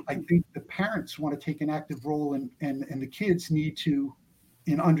 it's up. I think the parents want to take an active role, and the kids need to,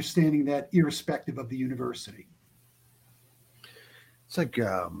 in understanding that, irrespective of the university. It's like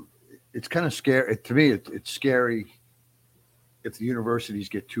it's kind of scary to me. It's scary if the universities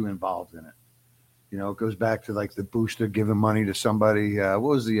get too involved in it. It goes back to like the booster giving money to somebody. What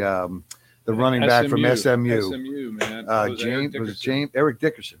was the running back from SMU? SMU, man. Eric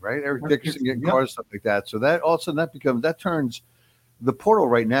Dickerson, right? Eric Dickerson getting cars, stuff like that. So that all of a sudden that turns the portal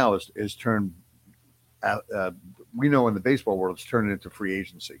right now is turned. We know in the baseball world it's turning into free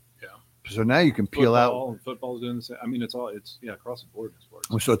agency. Yeah. So now you can peel out. Football's doing the same. I mean, it's across the board as far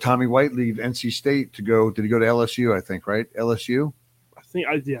as. So Tommy White leave NC State to go. Did he go to LSU? I think, right? LSU.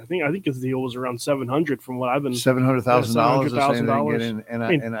 I think his deal was around $700 from what I've been. $700,000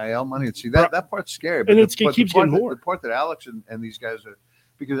 in NIL money. See that part's scary. But it keeps getting more. The part that Alex and these guys are,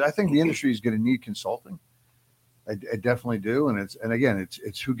 because I think the industry is going to need consulting. I definitely do, and it's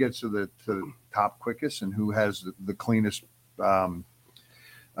who gets to the top quickest and who has the cleanest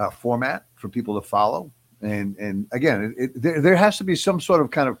format for people to follow. And again, there has to be some sort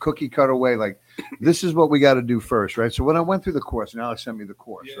of kind of cookie cutter way. Like, this is what we got to do first, right? So when I went through the course, and Alex sent me the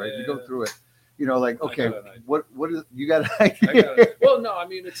course, right? You go through it, okay, what is you got? Well, no, I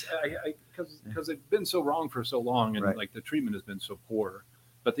mean it's because it's been so wrong for so long, and like the treatment has been so poor.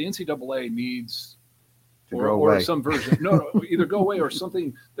 But the NCAA needs. Or some version. No, either go away or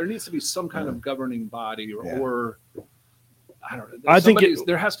something. There needs to be some kind of governing body or I don't know. I think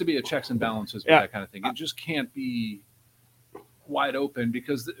there has to be a checks and balances with that kind of thing. It just can't be wide open,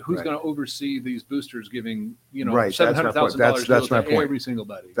 because who's going to oversee these boosters giving $700,000 to every single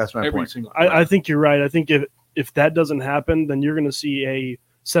buddy? That's my point. I think you're right. I think if that doesn't happen, then you're going to see a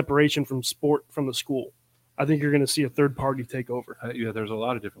separation from sport from the school. I think you're going to see a third party take over. There's a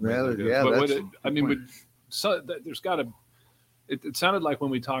lot of different ways to do it. There's got to. It sounded like when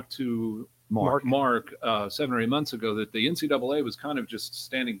we talked to Mark 7 or 8 months ago that the NCAA was kind of just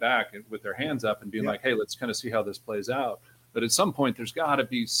standing back with their hands up and being like, "Hey, let's kind of see how this plays out." But at some point, there's got to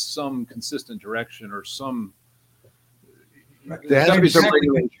be some consistent direction or some. There has to be some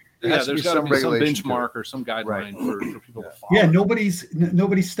regulation. There's got to be some benchmark or some guideline for people to follow. Yeah,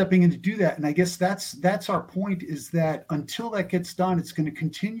 nobody's stepping in to do that, and I guess that's our point. Is that until that gets done, it's going to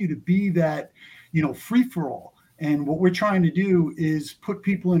continue to be that. Free for all. And what we're trying to do is put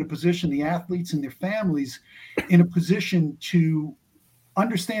people in a position, the athletes and their families, in a position to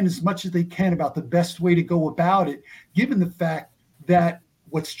understand as much as they can about the best way to go about it, given the fact that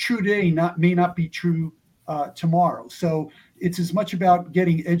what's true today may not be true tomorrow. So it's as much about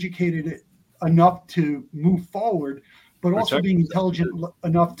getting educated enough to move forward, but also being intelligent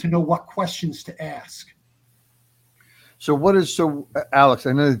enough to know what questions to ask. So Alex,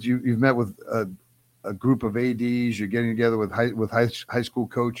 I know that you've met with a group of ADs. You're getting together with high school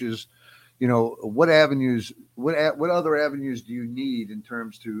coaches. What avenues? What other avenues do you need in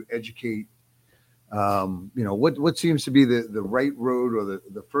terms to educate? What seems to be the right road or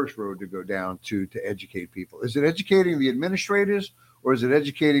the first road to go down to educate people? Is it educating the administrators, or is it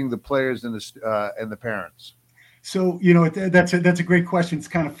educating the players and the parents? So that's a great question. It's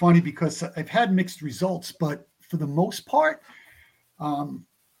kind of funny because I've had mixed results, but for the most part,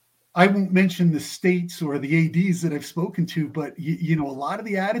 I won't mention the states or the ADs that I've spoken to, but a lot of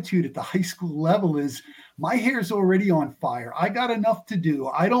the attitude at the high school level is, my hair's already on fire. I got enough to do.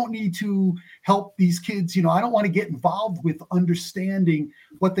 I don't need to help these kids. I don't want to get involved with understanding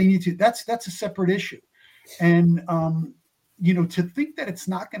what they need to. That's a separate issue. And, to think that it's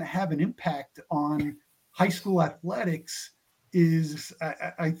not going to have an impact on high school athletics is,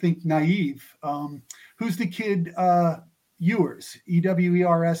 I think, naive. Who's the kid? Ewers,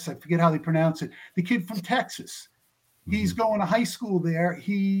 Ewers. I forget how they pronounce it. The kid from Texas. He's going to high school there.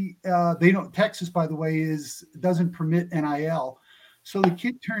 Texas, by the way, doesn't permit NIL. So the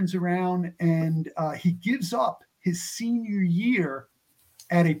kid turns around and he gives up his senior year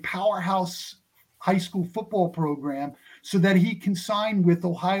at a powerhouse high school football program so that he can sign with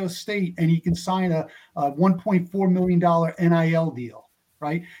Ohio State and he can sign a $1.4 million NIL deal,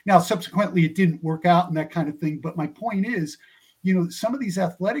 right? Now, subsequently, it didn't work out and that kind of thing. But my point is, some of these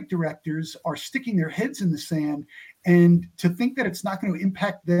athletic directors are sticking their heads in the sand, and to think that it's not going to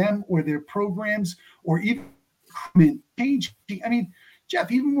impact them or their programs or even changing. I mean, Jeff,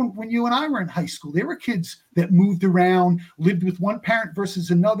 even when you and I were in high school, there were kids that moved around, lived with one parent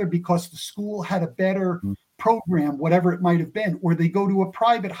versus another because the school had a better program, whatever it might have been, or they go to a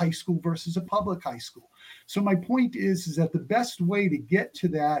private high school versus a public high school. So my point is that the best way to get to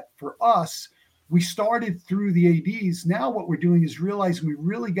that for us, we started through the ADs. Now what we're doing is realizing we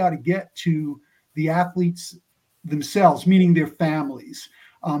really got to get to the athletes themselves, meaning their families.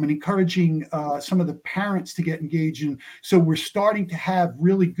 And encouraging some of the parents to get engaged. And so we're starting to have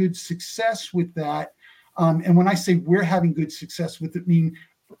really good success with that. And when I say we're having good success with it, I mean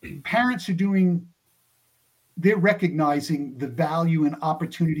parents are they're recognizing the value and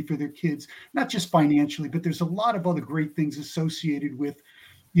opportunity for their kids, not just financially, but there's a lot of other great things associated with,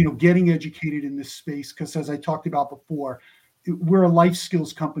 getting educated in this space. Because as I talked about before, we're a life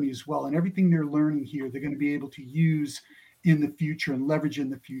skills company as well. And everything they're learning here, they're going to be able to use in the future and leverage in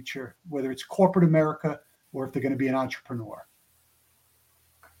the future, whether it's corporate America or if they're going to be an entrepreneur.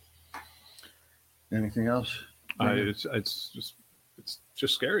 Anything else? It's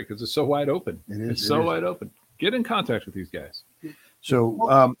just scary because it's so wide open. It's so wide open. Get in contact with these guys.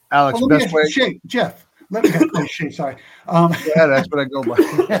 So, Alex, best way. Jeff, let me go. Shay, sorry. Yeah, that's what I go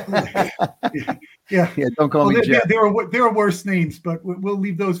by. Yeah. Don't call me Jeff. There are worse names, but we'll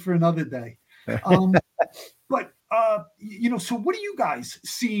leave those for another day. But so what are you guys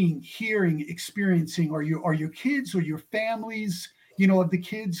seeing, hearing, experiencing? Are your kids or your families, of the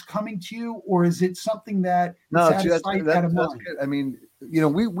kids coming to you, or is it something that that's good. I mean,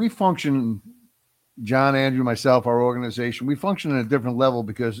 we function, John, Andrew, myself, our organization, we function at a different level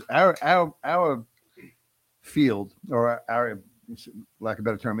because our field, or our, lack of a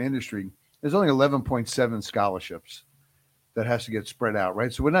better term, industry, there's only 11.7 scholarships that has to get spread out,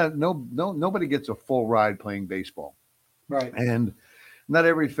 right? So we're nobody gets a full ride playing baseball, right? And not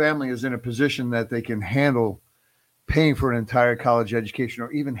every family is in a position that they can handle paying for an entire college education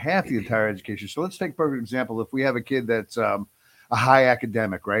or even half the entire education. So let's take a perfect example. If we have a kid that's a high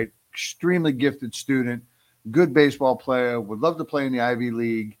academic, right, extremely gifted student, good baseball player, would love to play in the Ivy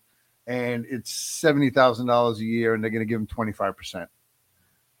League, and it's $70,000 a year, and they're going to give him 25%.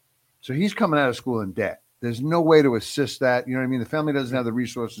 So he's coming out of school in debt. There's no way to assist that. You know what I mean? The family doesn't have the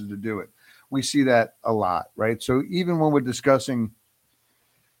resources to do it. We see that a lot, right? So even when we're discussing,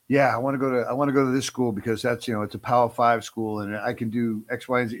 I want to go to this school because that's, it's a Power 5 school and I can do X,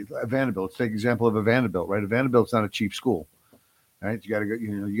 Y, and Z. Vanderbilt. Let's take an example of a Vanderbilt, right? A Vanderbilt's not a cheap school, right? You got to go,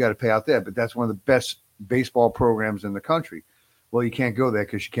 you got to pay out there, but that's one of the best baseball programs in the country. Well, you can't go there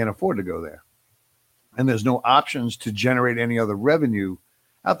because you can't afford to go there. And there's no options to generate any other revenue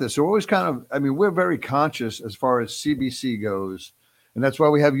out there. So we're always we're very conscious as far as CBC goes. And that's why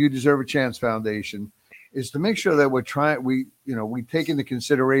we have You Deserve a Chance Foundation, is to make sure that we take into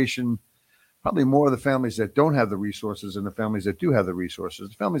consideration probably more of the families that don't have the resources and the families that do have the resources.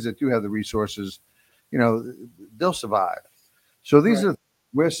 The families that do have the resources, they'll survive. So these are,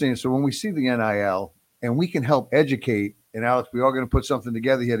 we're seeing, so when we see the NIL and we can help educate, and Alex, we are going to put something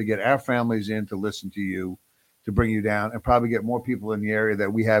together here to get our families in to listen to you, to bring you down, and probably get more people in the area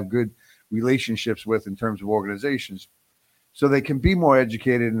that we have good relationships with in terms of organizations, so they can be more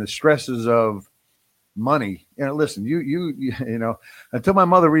educated in the stresses of money. Listen, you until my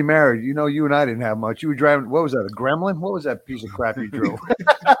mother remarried, you and I didn't have much. You were driving, what was that, a Gremlin? What was that piece of crap you drove?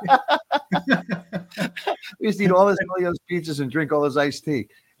 We used to eat all those pizzas and drink all this iced tea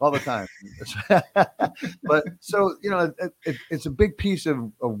all the time. But so, it's a big piece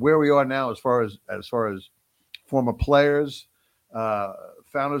of where we are now as far as former players,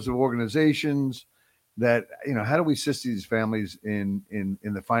 founders of organizations, that, how do we assist these families in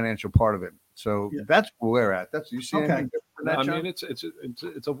the financial part of it? So that's where we're at. That's, you see anything different from that, John?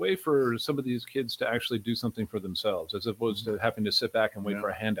 It's a way for some of these kids to actually do something for themselves, as opposed to having to sit back and wait for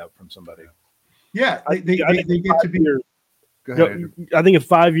a handout from somebody. Yeah, they get to be. Go ahead. I think in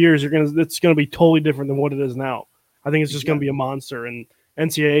 5 years it's gonna be totally different than what it is now. I think it's just gonna be a monster, and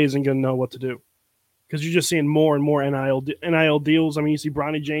NCAA isn't gonna know what to do, because you're just seeing more and more NIL deals. I mean, you see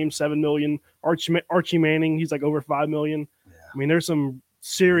Bronny James, $7 million, Archie Manning, he's like over $5 million. Yeah. I mean, there's some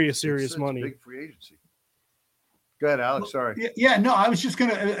serious money. Big free agency. Go ahead, Alex. Sorry. Yeah, no, I was just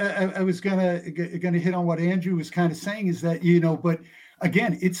gonna hit on what Andrew was kind of saying, is that, but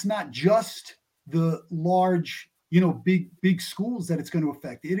again, it's not just the large, big schools that it's going to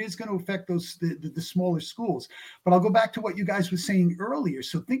affect. It is going to affect the smaller schools. But I'll go back to what you guys were saying earlier.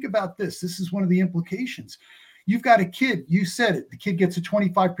 So think about this. This is one of the implications. You've got a kid, you said it, the kid gets a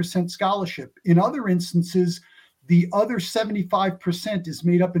 25% scholarship. In other instances, the other 75% is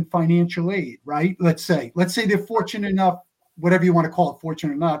made up in financial aid, right? Let's say they're fortunate enough, whatever you want to call it,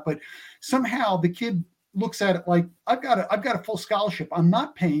 fortunate or not, but somehow the kid looks at it like, I've got a full scholarship. I'm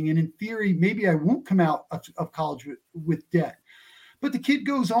not paying. And in theory, maybe I won't come out of college with debt. But the kid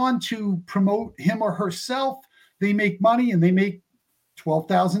goes on to promote him or herself. They make money, and they make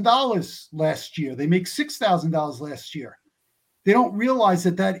 $12,000 last year. They make $6,000 last year. They don't realize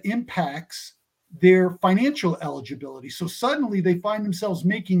that impacts their financial eligibility. So suddenly they find themselves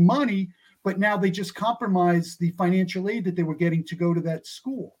making money, but now they just compromise the financial aid that they were getting to go to that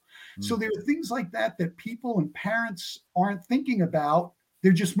school. Mm-hmm. So there are things like that people and parents aren't thinking about.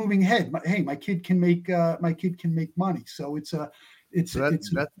 They're just moving ahead. Hey, my kid can make money. So that's a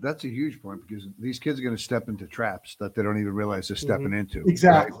huge point, because these kids are going to step into traps that they don't even realize they're stepping into.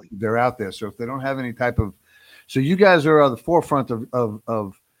 Exactly. Right? They're out there. So if they don't have any type of, so you guys are on the forefront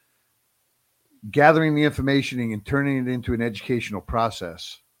of gathering the information and turning it into an educational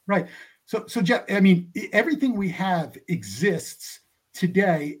process. Right. So Jeff, I mean, everything we have exists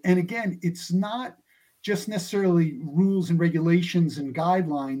today. And again, it's not just necessarily rules and regulations and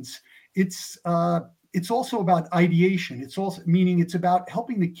guidelines. It's also about ideation. It's also meaning it's about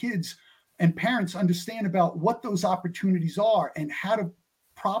helping the kids and parents understand about what those opportunities are and how to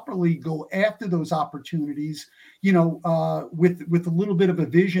properly go after those opportunities, with a little bit of a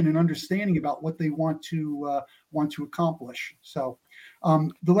vision and understanding about what they want to accomplish. So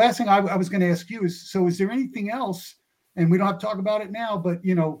the last thing I was going to ask you is there anything else, and we don't have to talk about it now, but,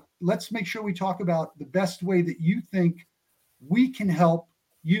 let's make sure we talk about the best way that you think we can help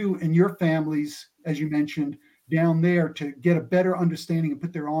you and your families, as you mentioned, down there, to get a better understanding and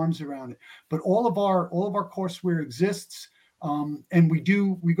put their arms around it. But all of our courseware exists. And we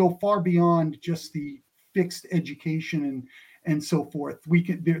go far beyond just the fixed education and so forth.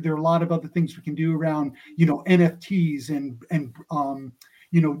 There are a lot of other things we can do around, NFTs and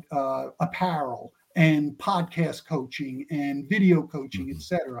apparel and podcast coaching and video coaching, et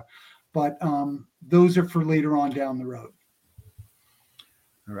cetera. But those are for later on down the road.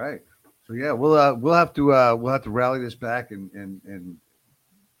 All right. So yeah, we'll have to rally this back and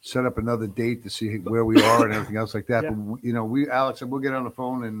set up another date to see where we are and everything else like that. Yeah. But, Alex, we'll get on the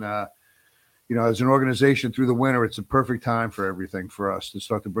phone and, as an organization through the winter, it's a perfect time for everything for us to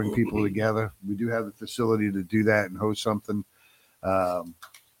start to bring people together. We do have the facility to do that and host something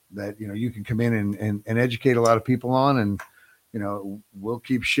that, you can come in and educate a lot of people on, and, we'll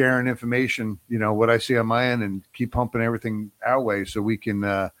keep sharing information, what I see on my end, and keep pumping everything our way so we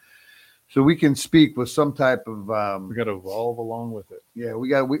can speak with some type of. We got to evolve along with it. Yeah,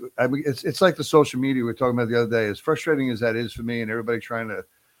 it's like the social media we were talking about the other day. As frustrating as that is for me, and everybody trying to,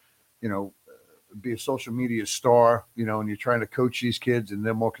 be a social media star, and you're trying to coach these kids, and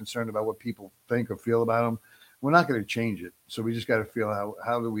they're more concerned about what people think or feel about them. We're not going to change it. So we just got to feel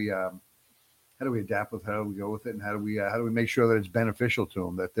how do we adapt with, how do we go with it, and how do we make sure that it's beneficial to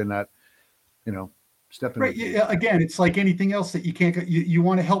them, that they're not, stepping right. Yeah, again, it's like anything else that you can't. You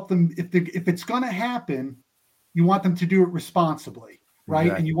want to help them if it's going to happen. You want them to do it responsibly, right?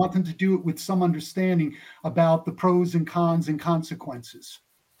 Exactly. And you want them to do it with some understanding about the pros and cons and consequences.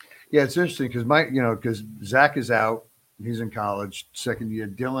 Yeah, it's interesting because Zach is out. He's in college, second year.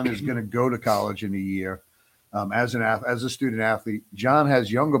 Dylan is going to go to college in a year as a student athlete. John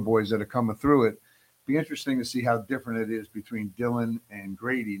has younger boys that are coming through it. Be interesting to see how different it is between Dylan and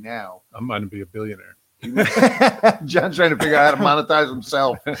Grady now. I'm going to be a billionaire. John's trying to figure out how to monetize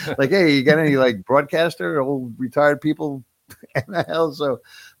himself. Like, hey, you got any broadcaster, old retired people? So,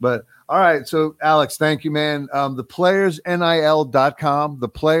 but all right. So Alex, thank you, man. ThePlayersNIL.com,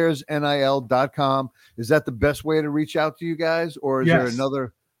 ThePlayersNIL.com. Is that the best way to reach out to you guys, or is there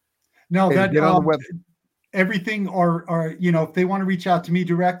another? No, that get on the web. Everything are if they want to reach out to me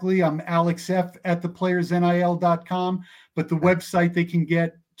directly, I'm Alex F at ThePlayersNIL.com, but the website, they can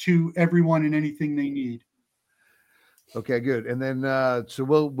get to everyone and anything they need. Okay, good. And then so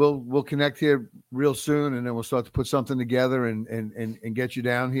we'll connect here real soon, and then we'll start to put something together and get you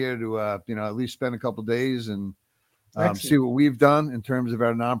down here to at least spend a couple of days and see what we've done in terms of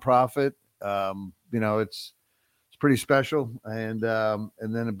our nonprofit. It's pretty special, and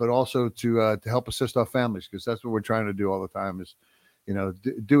then but also to help assist our families, because that's what we're trying to do all the time is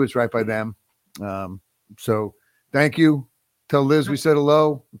do what's right by them. So thank you. Tell Liz we said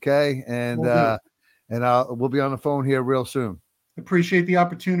hello. Okay. And, we'll be on the phone here real soon. Appreciate the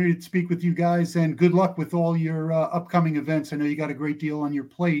opportunity to speak with you guys, and good luck with all your upcoming events. I know you got a great deal on your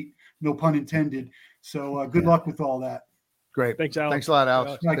plate, no pun intended. So good luck with all that. Great. Thanks, Alex. Thanks a lot,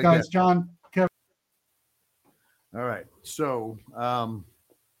 Alex. All right, guys. Care. John, Kevin. All right. So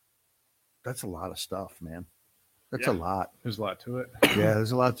that's a lot of stuff, man. That's a lot. There's a lot to it. Yeah,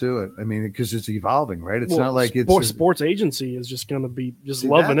 there's a lot to it. I mean, because it's evolving, right? It's not like sports agency is just going to be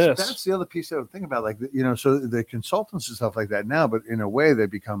loving this. That's the other piece I would think about. Like, so the consultants and stuff like that now, but in a way they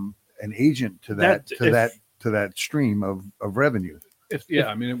become an agent to that stream of revenue.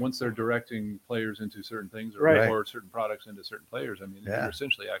 I mean, once they're directing players into certain things or certain products into certain players, I mean, you're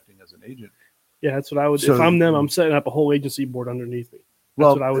essentially acting as an agent. Yeah, that's what I would do. If I'm them, I'm setting up a whole agency board underneath me.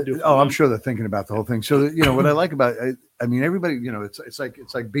 That's what I would do. I'm sure they're thinking about the whole thing. So, what I like about it, I mean, everybody, it's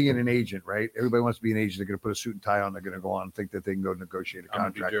like being an agent, right? Everybody wants to be an agent. They're going to put a suit and tie on. They're going to go on and think that they can go negotiate a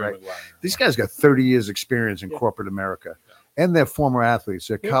contract, right? These guys got 30 years experience in corporate America, and they're former athletes.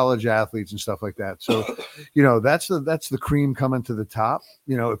 They're college athletes and stuff like that. So, that's the cream coming to the top.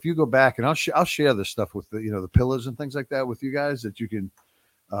 If you go back, and I'll share this stuff with the pillars and things like that with you guys that you can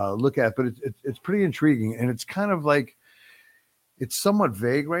look at. But it's pretty intriguing, and it's kind of like, it's somewhat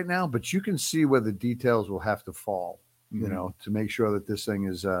vague right now, but you can see where the details will have to fall, to make sure that this thing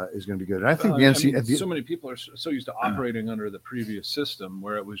is going to be good. And I think so many people are so used to operating under the previous system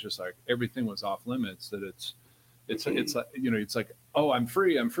where it was just like everything was off limits, that it's like, it's like, oh, I'm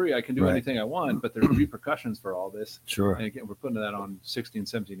free, I can do anything I want, but there's repercussions for all this. Sure. And again, we're putting that on 16,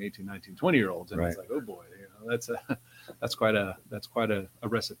 17, 18, 19, 20-year-olds, and it's like, oh boy, that's quite a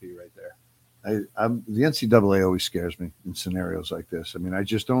recipe right there. The NCAA always scares me in scenarios like this. I mean, I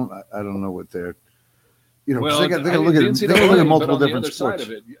just don't. I don't know what they're. They got to look at multiple different sports.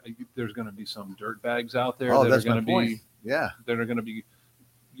 Side of it, there's going to be some dirt bags out there that are going to be. Yeah. That are going to be,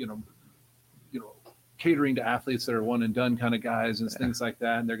 catering to athletes that are one and done kind of guys and things like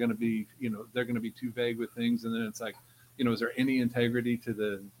that, and they're going to be, they're going to be too vague with things, and then it's like, is there any integrity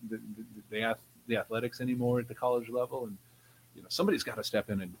to the athletics anymore at the college level? And somebody's got to step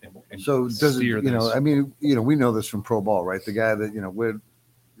in and so does it, I mean, we know this from pro ball, right? The guy that,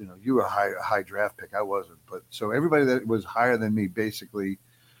 you were a high draft pick. I wasn't, but so everybody that was higher than me basically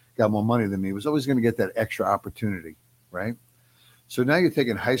got more money than me was always going to get that extra opportunity. Right. So now you're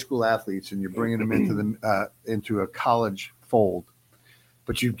taking high school athletes and you're bringing them into a college fold,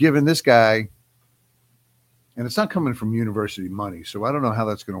 but you've given this guy, and it's not coming from university money. So I don't know how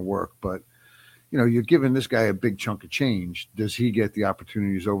that's going to work, but you're giving this guy a big chunk of change. Does he get the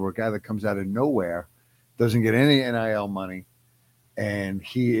opportunities over a guy that comes out of nowhere, doesn't get any NIL money, and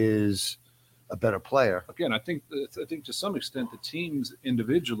he is a better player? Again, I think to some extent the teams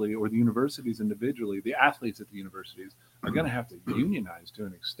individually or the universities individually, the athletes at the universities are going to have to unionize to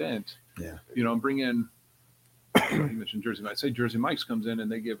an extent. Yeah. And bring in. You mentioned Jersey Mike. Say Jersey Mike's comes in and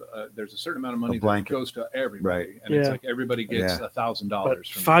they give there's a certain amount of money that goes to everybody, right? And it's like everybody gets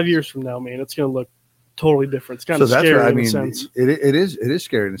 $1,000. 5 years from now, man, it's going to look totally different. It's kind of scary in a sense. It is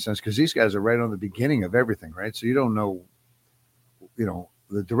scary in a sense because these guys are right on the beginning of everything, right? So you don't know,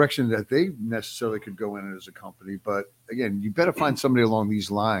 the direction that they necessarily could go in as a company. But again, you better find somebody along these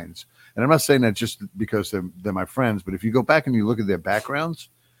lines. And I'm not saying that just because they're my friends, but if you go back and you look at their backgrounds,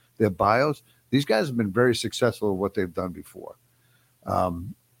 their bios. These guys have been very successful at what they've done before.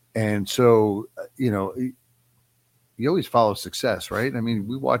 And so, you always follow success, right? I mean,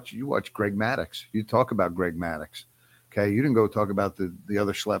 you watch Greg Maddux. You talk about Greg Maddux. Okay. You didn't go talk about the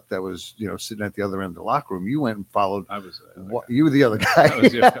other schlep that was, sitting at the other end of the locker room. You went and followed. You were the other guy. I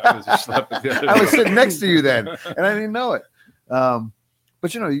was a schlep at the other I was sitting next to you then, and I didn't know it.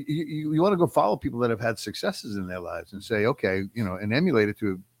 But you want to go follow people that have had successes in their lives and say, okay, and emulate it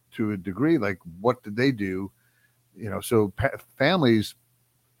to a degree, like what did they do? So families,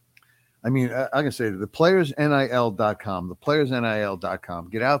 I mean, I can say the playersnil.com,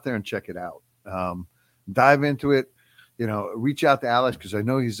 get out there and check it out. Dive into it, reach out to Alex, because I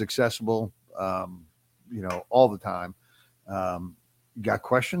know he's accessible, all the time. Got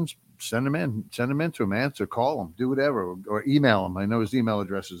questions, send them in to him, answer, call him, do whatever, or email him. I know his email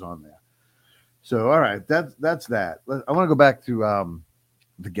address is on there. So, all right, that's that. I want to go back to,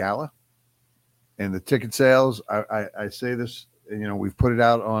 the gala and the ticket sales. I say this, we've put it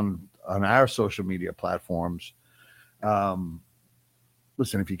out on our social media platforms.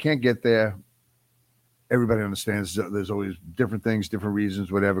 Listen, if you can't get there, everybody understands there's always different things, different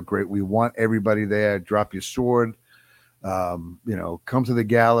reasons, whatever. Great. We want everybody there. Drop your sword. Come to the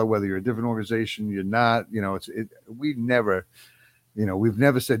gala, whether you're a different organization, you're not, we've never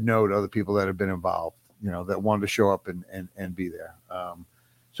said no to other people that have been involved. that wanted to show up and be there.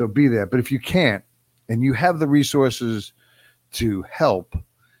 So be there. But if you can't, and you have the resources to help,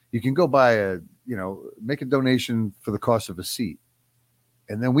 you can go buy make a donation for the cost of a seat.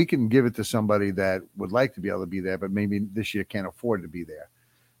 And then we can give it to somebody that would like to be able to be there, but maybe this year can't afford to be there.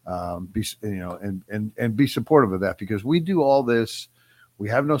 And be supportive of that, because we do all this. We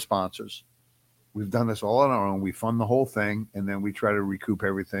have no sponsors. We've done this all on our own. We fund the whole thing, and then we try to recoup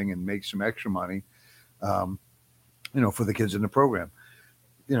everything and make some extra money, for the kids in the program.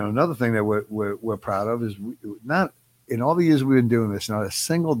 Another thing that we're proud of is not in all the years we've been doing this, not a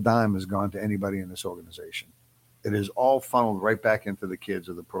single dime has gone to anybody in this organization. It is all funneled right back into the kids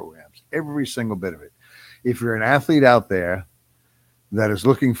of the programs, every single bit of it. If you're an athlete out there that is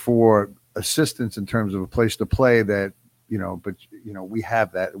looking for assistance in terms of a place to play, that we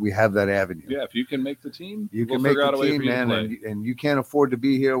have that avenue. Yeah, if you can make the team, you can make the team, man, and you can't afford to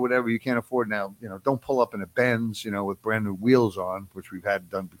be here or whatever. You can't afford now. Don't pull up in a Benz, with brand new wheels on, which we've had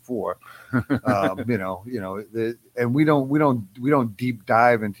done before. And we don't deep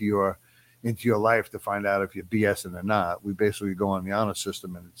dive into your life to find out if you're BSing or not. We basically go on the honor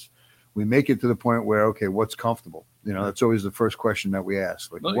system, and we make it to the point where, okay, what's comfortable? That's always the first question that we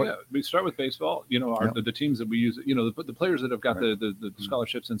ask. We start with baseball. The teams that we use, the players that have got the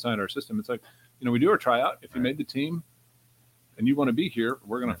scholarships inside our system. It's like, we do our tryout. If you made the team and you want to be here,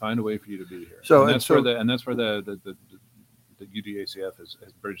 we're going to find a way for you to be here. So that's where the UDACF has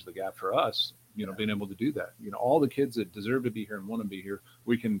bridged the gap for us. Being able to do that. All the kids that deserve to be here and want to be here,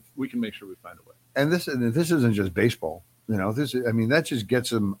 we can make sure we find a way. And this isn't just baseball. That just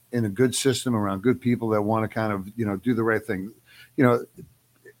gets them in a good system around good people that want to kind of, do the right thing.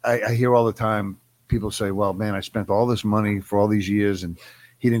 I hear all the time people say, well, man, I spent all this money for all these years and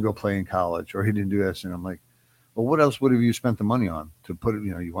he didn't go play in college, or he didn't do this. And I'm like, well, what else would have you spent the money on to put it?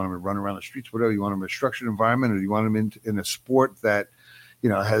 You want him to run around the streets, whatever. You want him in a structured environment, or you want him in a sport that,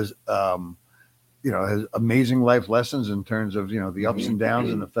 has amazing life lessons in terms of, the ups and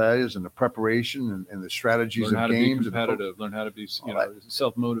downs and the failures and the preparation and the strategies of games. Learn how to be competitive, learn how to be,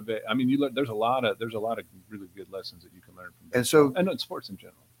 self-motivated. There's a lot of really good lessons that you can learn from baseball. And sports in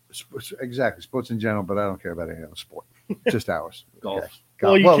general. Exactly. Sports in general, but I don't care about any other sport. Just ours. Golf.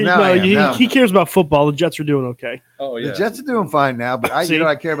 Okay. He cares about football. The Jets are doing okay. Oh, yeah. The Jets are doing fine now, but I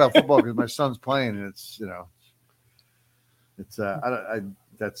care about football because my son's playing, and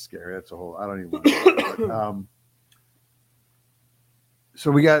that's scary. That's a whole. I don't even want to.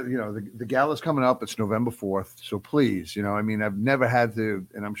 So we got, the gala's coming up. It's November 4th. So please, I've never had to,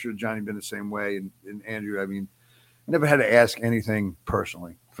 and I'm sure Johnny been the same way, and Andrew, never had to ask anything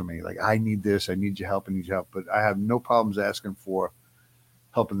personally for me. Like, I need this, I need your help, But I have no problems asking for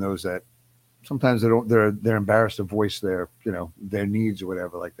helping those that sometimes they're embarrassed to voice their needs or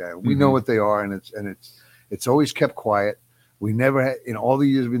whatever like that. We know what they are, and it's always kept quiet. We never, in all the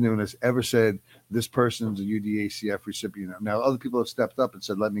years we've been doing this, ever said this person's a UDACF recipient. Now, other people have stepped up and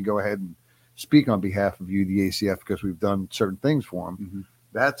said, let me go ahead and speak on behalf of UDACF because we've done certain things for them. Mm-hmm.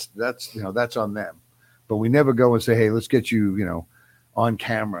 That's on them. But we never go and say, hey, let's get you, on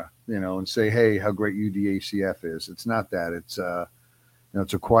camera, and say, hey, how great UDACF is. It's not that. It's,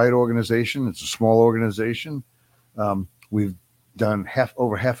 it's a quiet organization. It's a small organization. We've done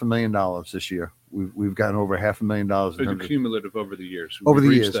over $500,000 this year. We've gotten over $500,000 in cumulative over the years. Over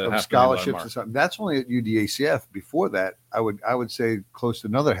the years of scholarships and something. That's only at UDACF. Before that, I would say close to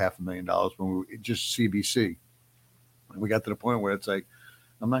another $500,000 when we were just CBC. And we got to the point where it's like,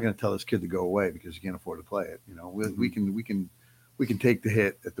 I'm not going to tell this kid to go away because he can't afford to play it. We can take the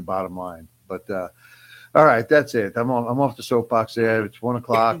hit at the bottom line. But all right, that's it. I'm off the soapbox there. It's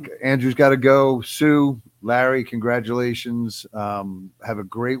 1:00. Andrew's got to go. Sue, Larry, congratulations. Have a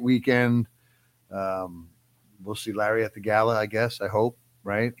great weekend. We'll see Larry at the gala, I guess. I hope,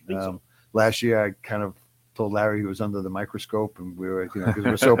 right? So. Last year, I kind of told Larry he was under the microscope, and we were, because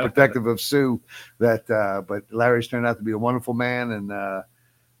we're so protective of Sue that. But Larry's turned out to be a wonderful man, and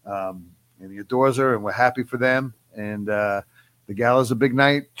he adores her, and we're happy for them. And the gala's a big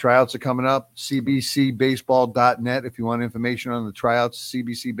night. Tryouts are coming up. CBCBaseball.net if you want information on the tryouts.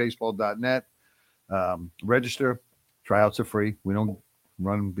 CBCBaseball.net. Register. Tryouts are free. We don't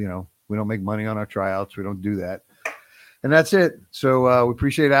run, we don't make money on our tryouts. We don't do that. And that's it. So we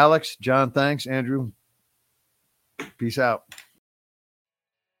appreciate Alex. John, thanks. Andrew, peace out.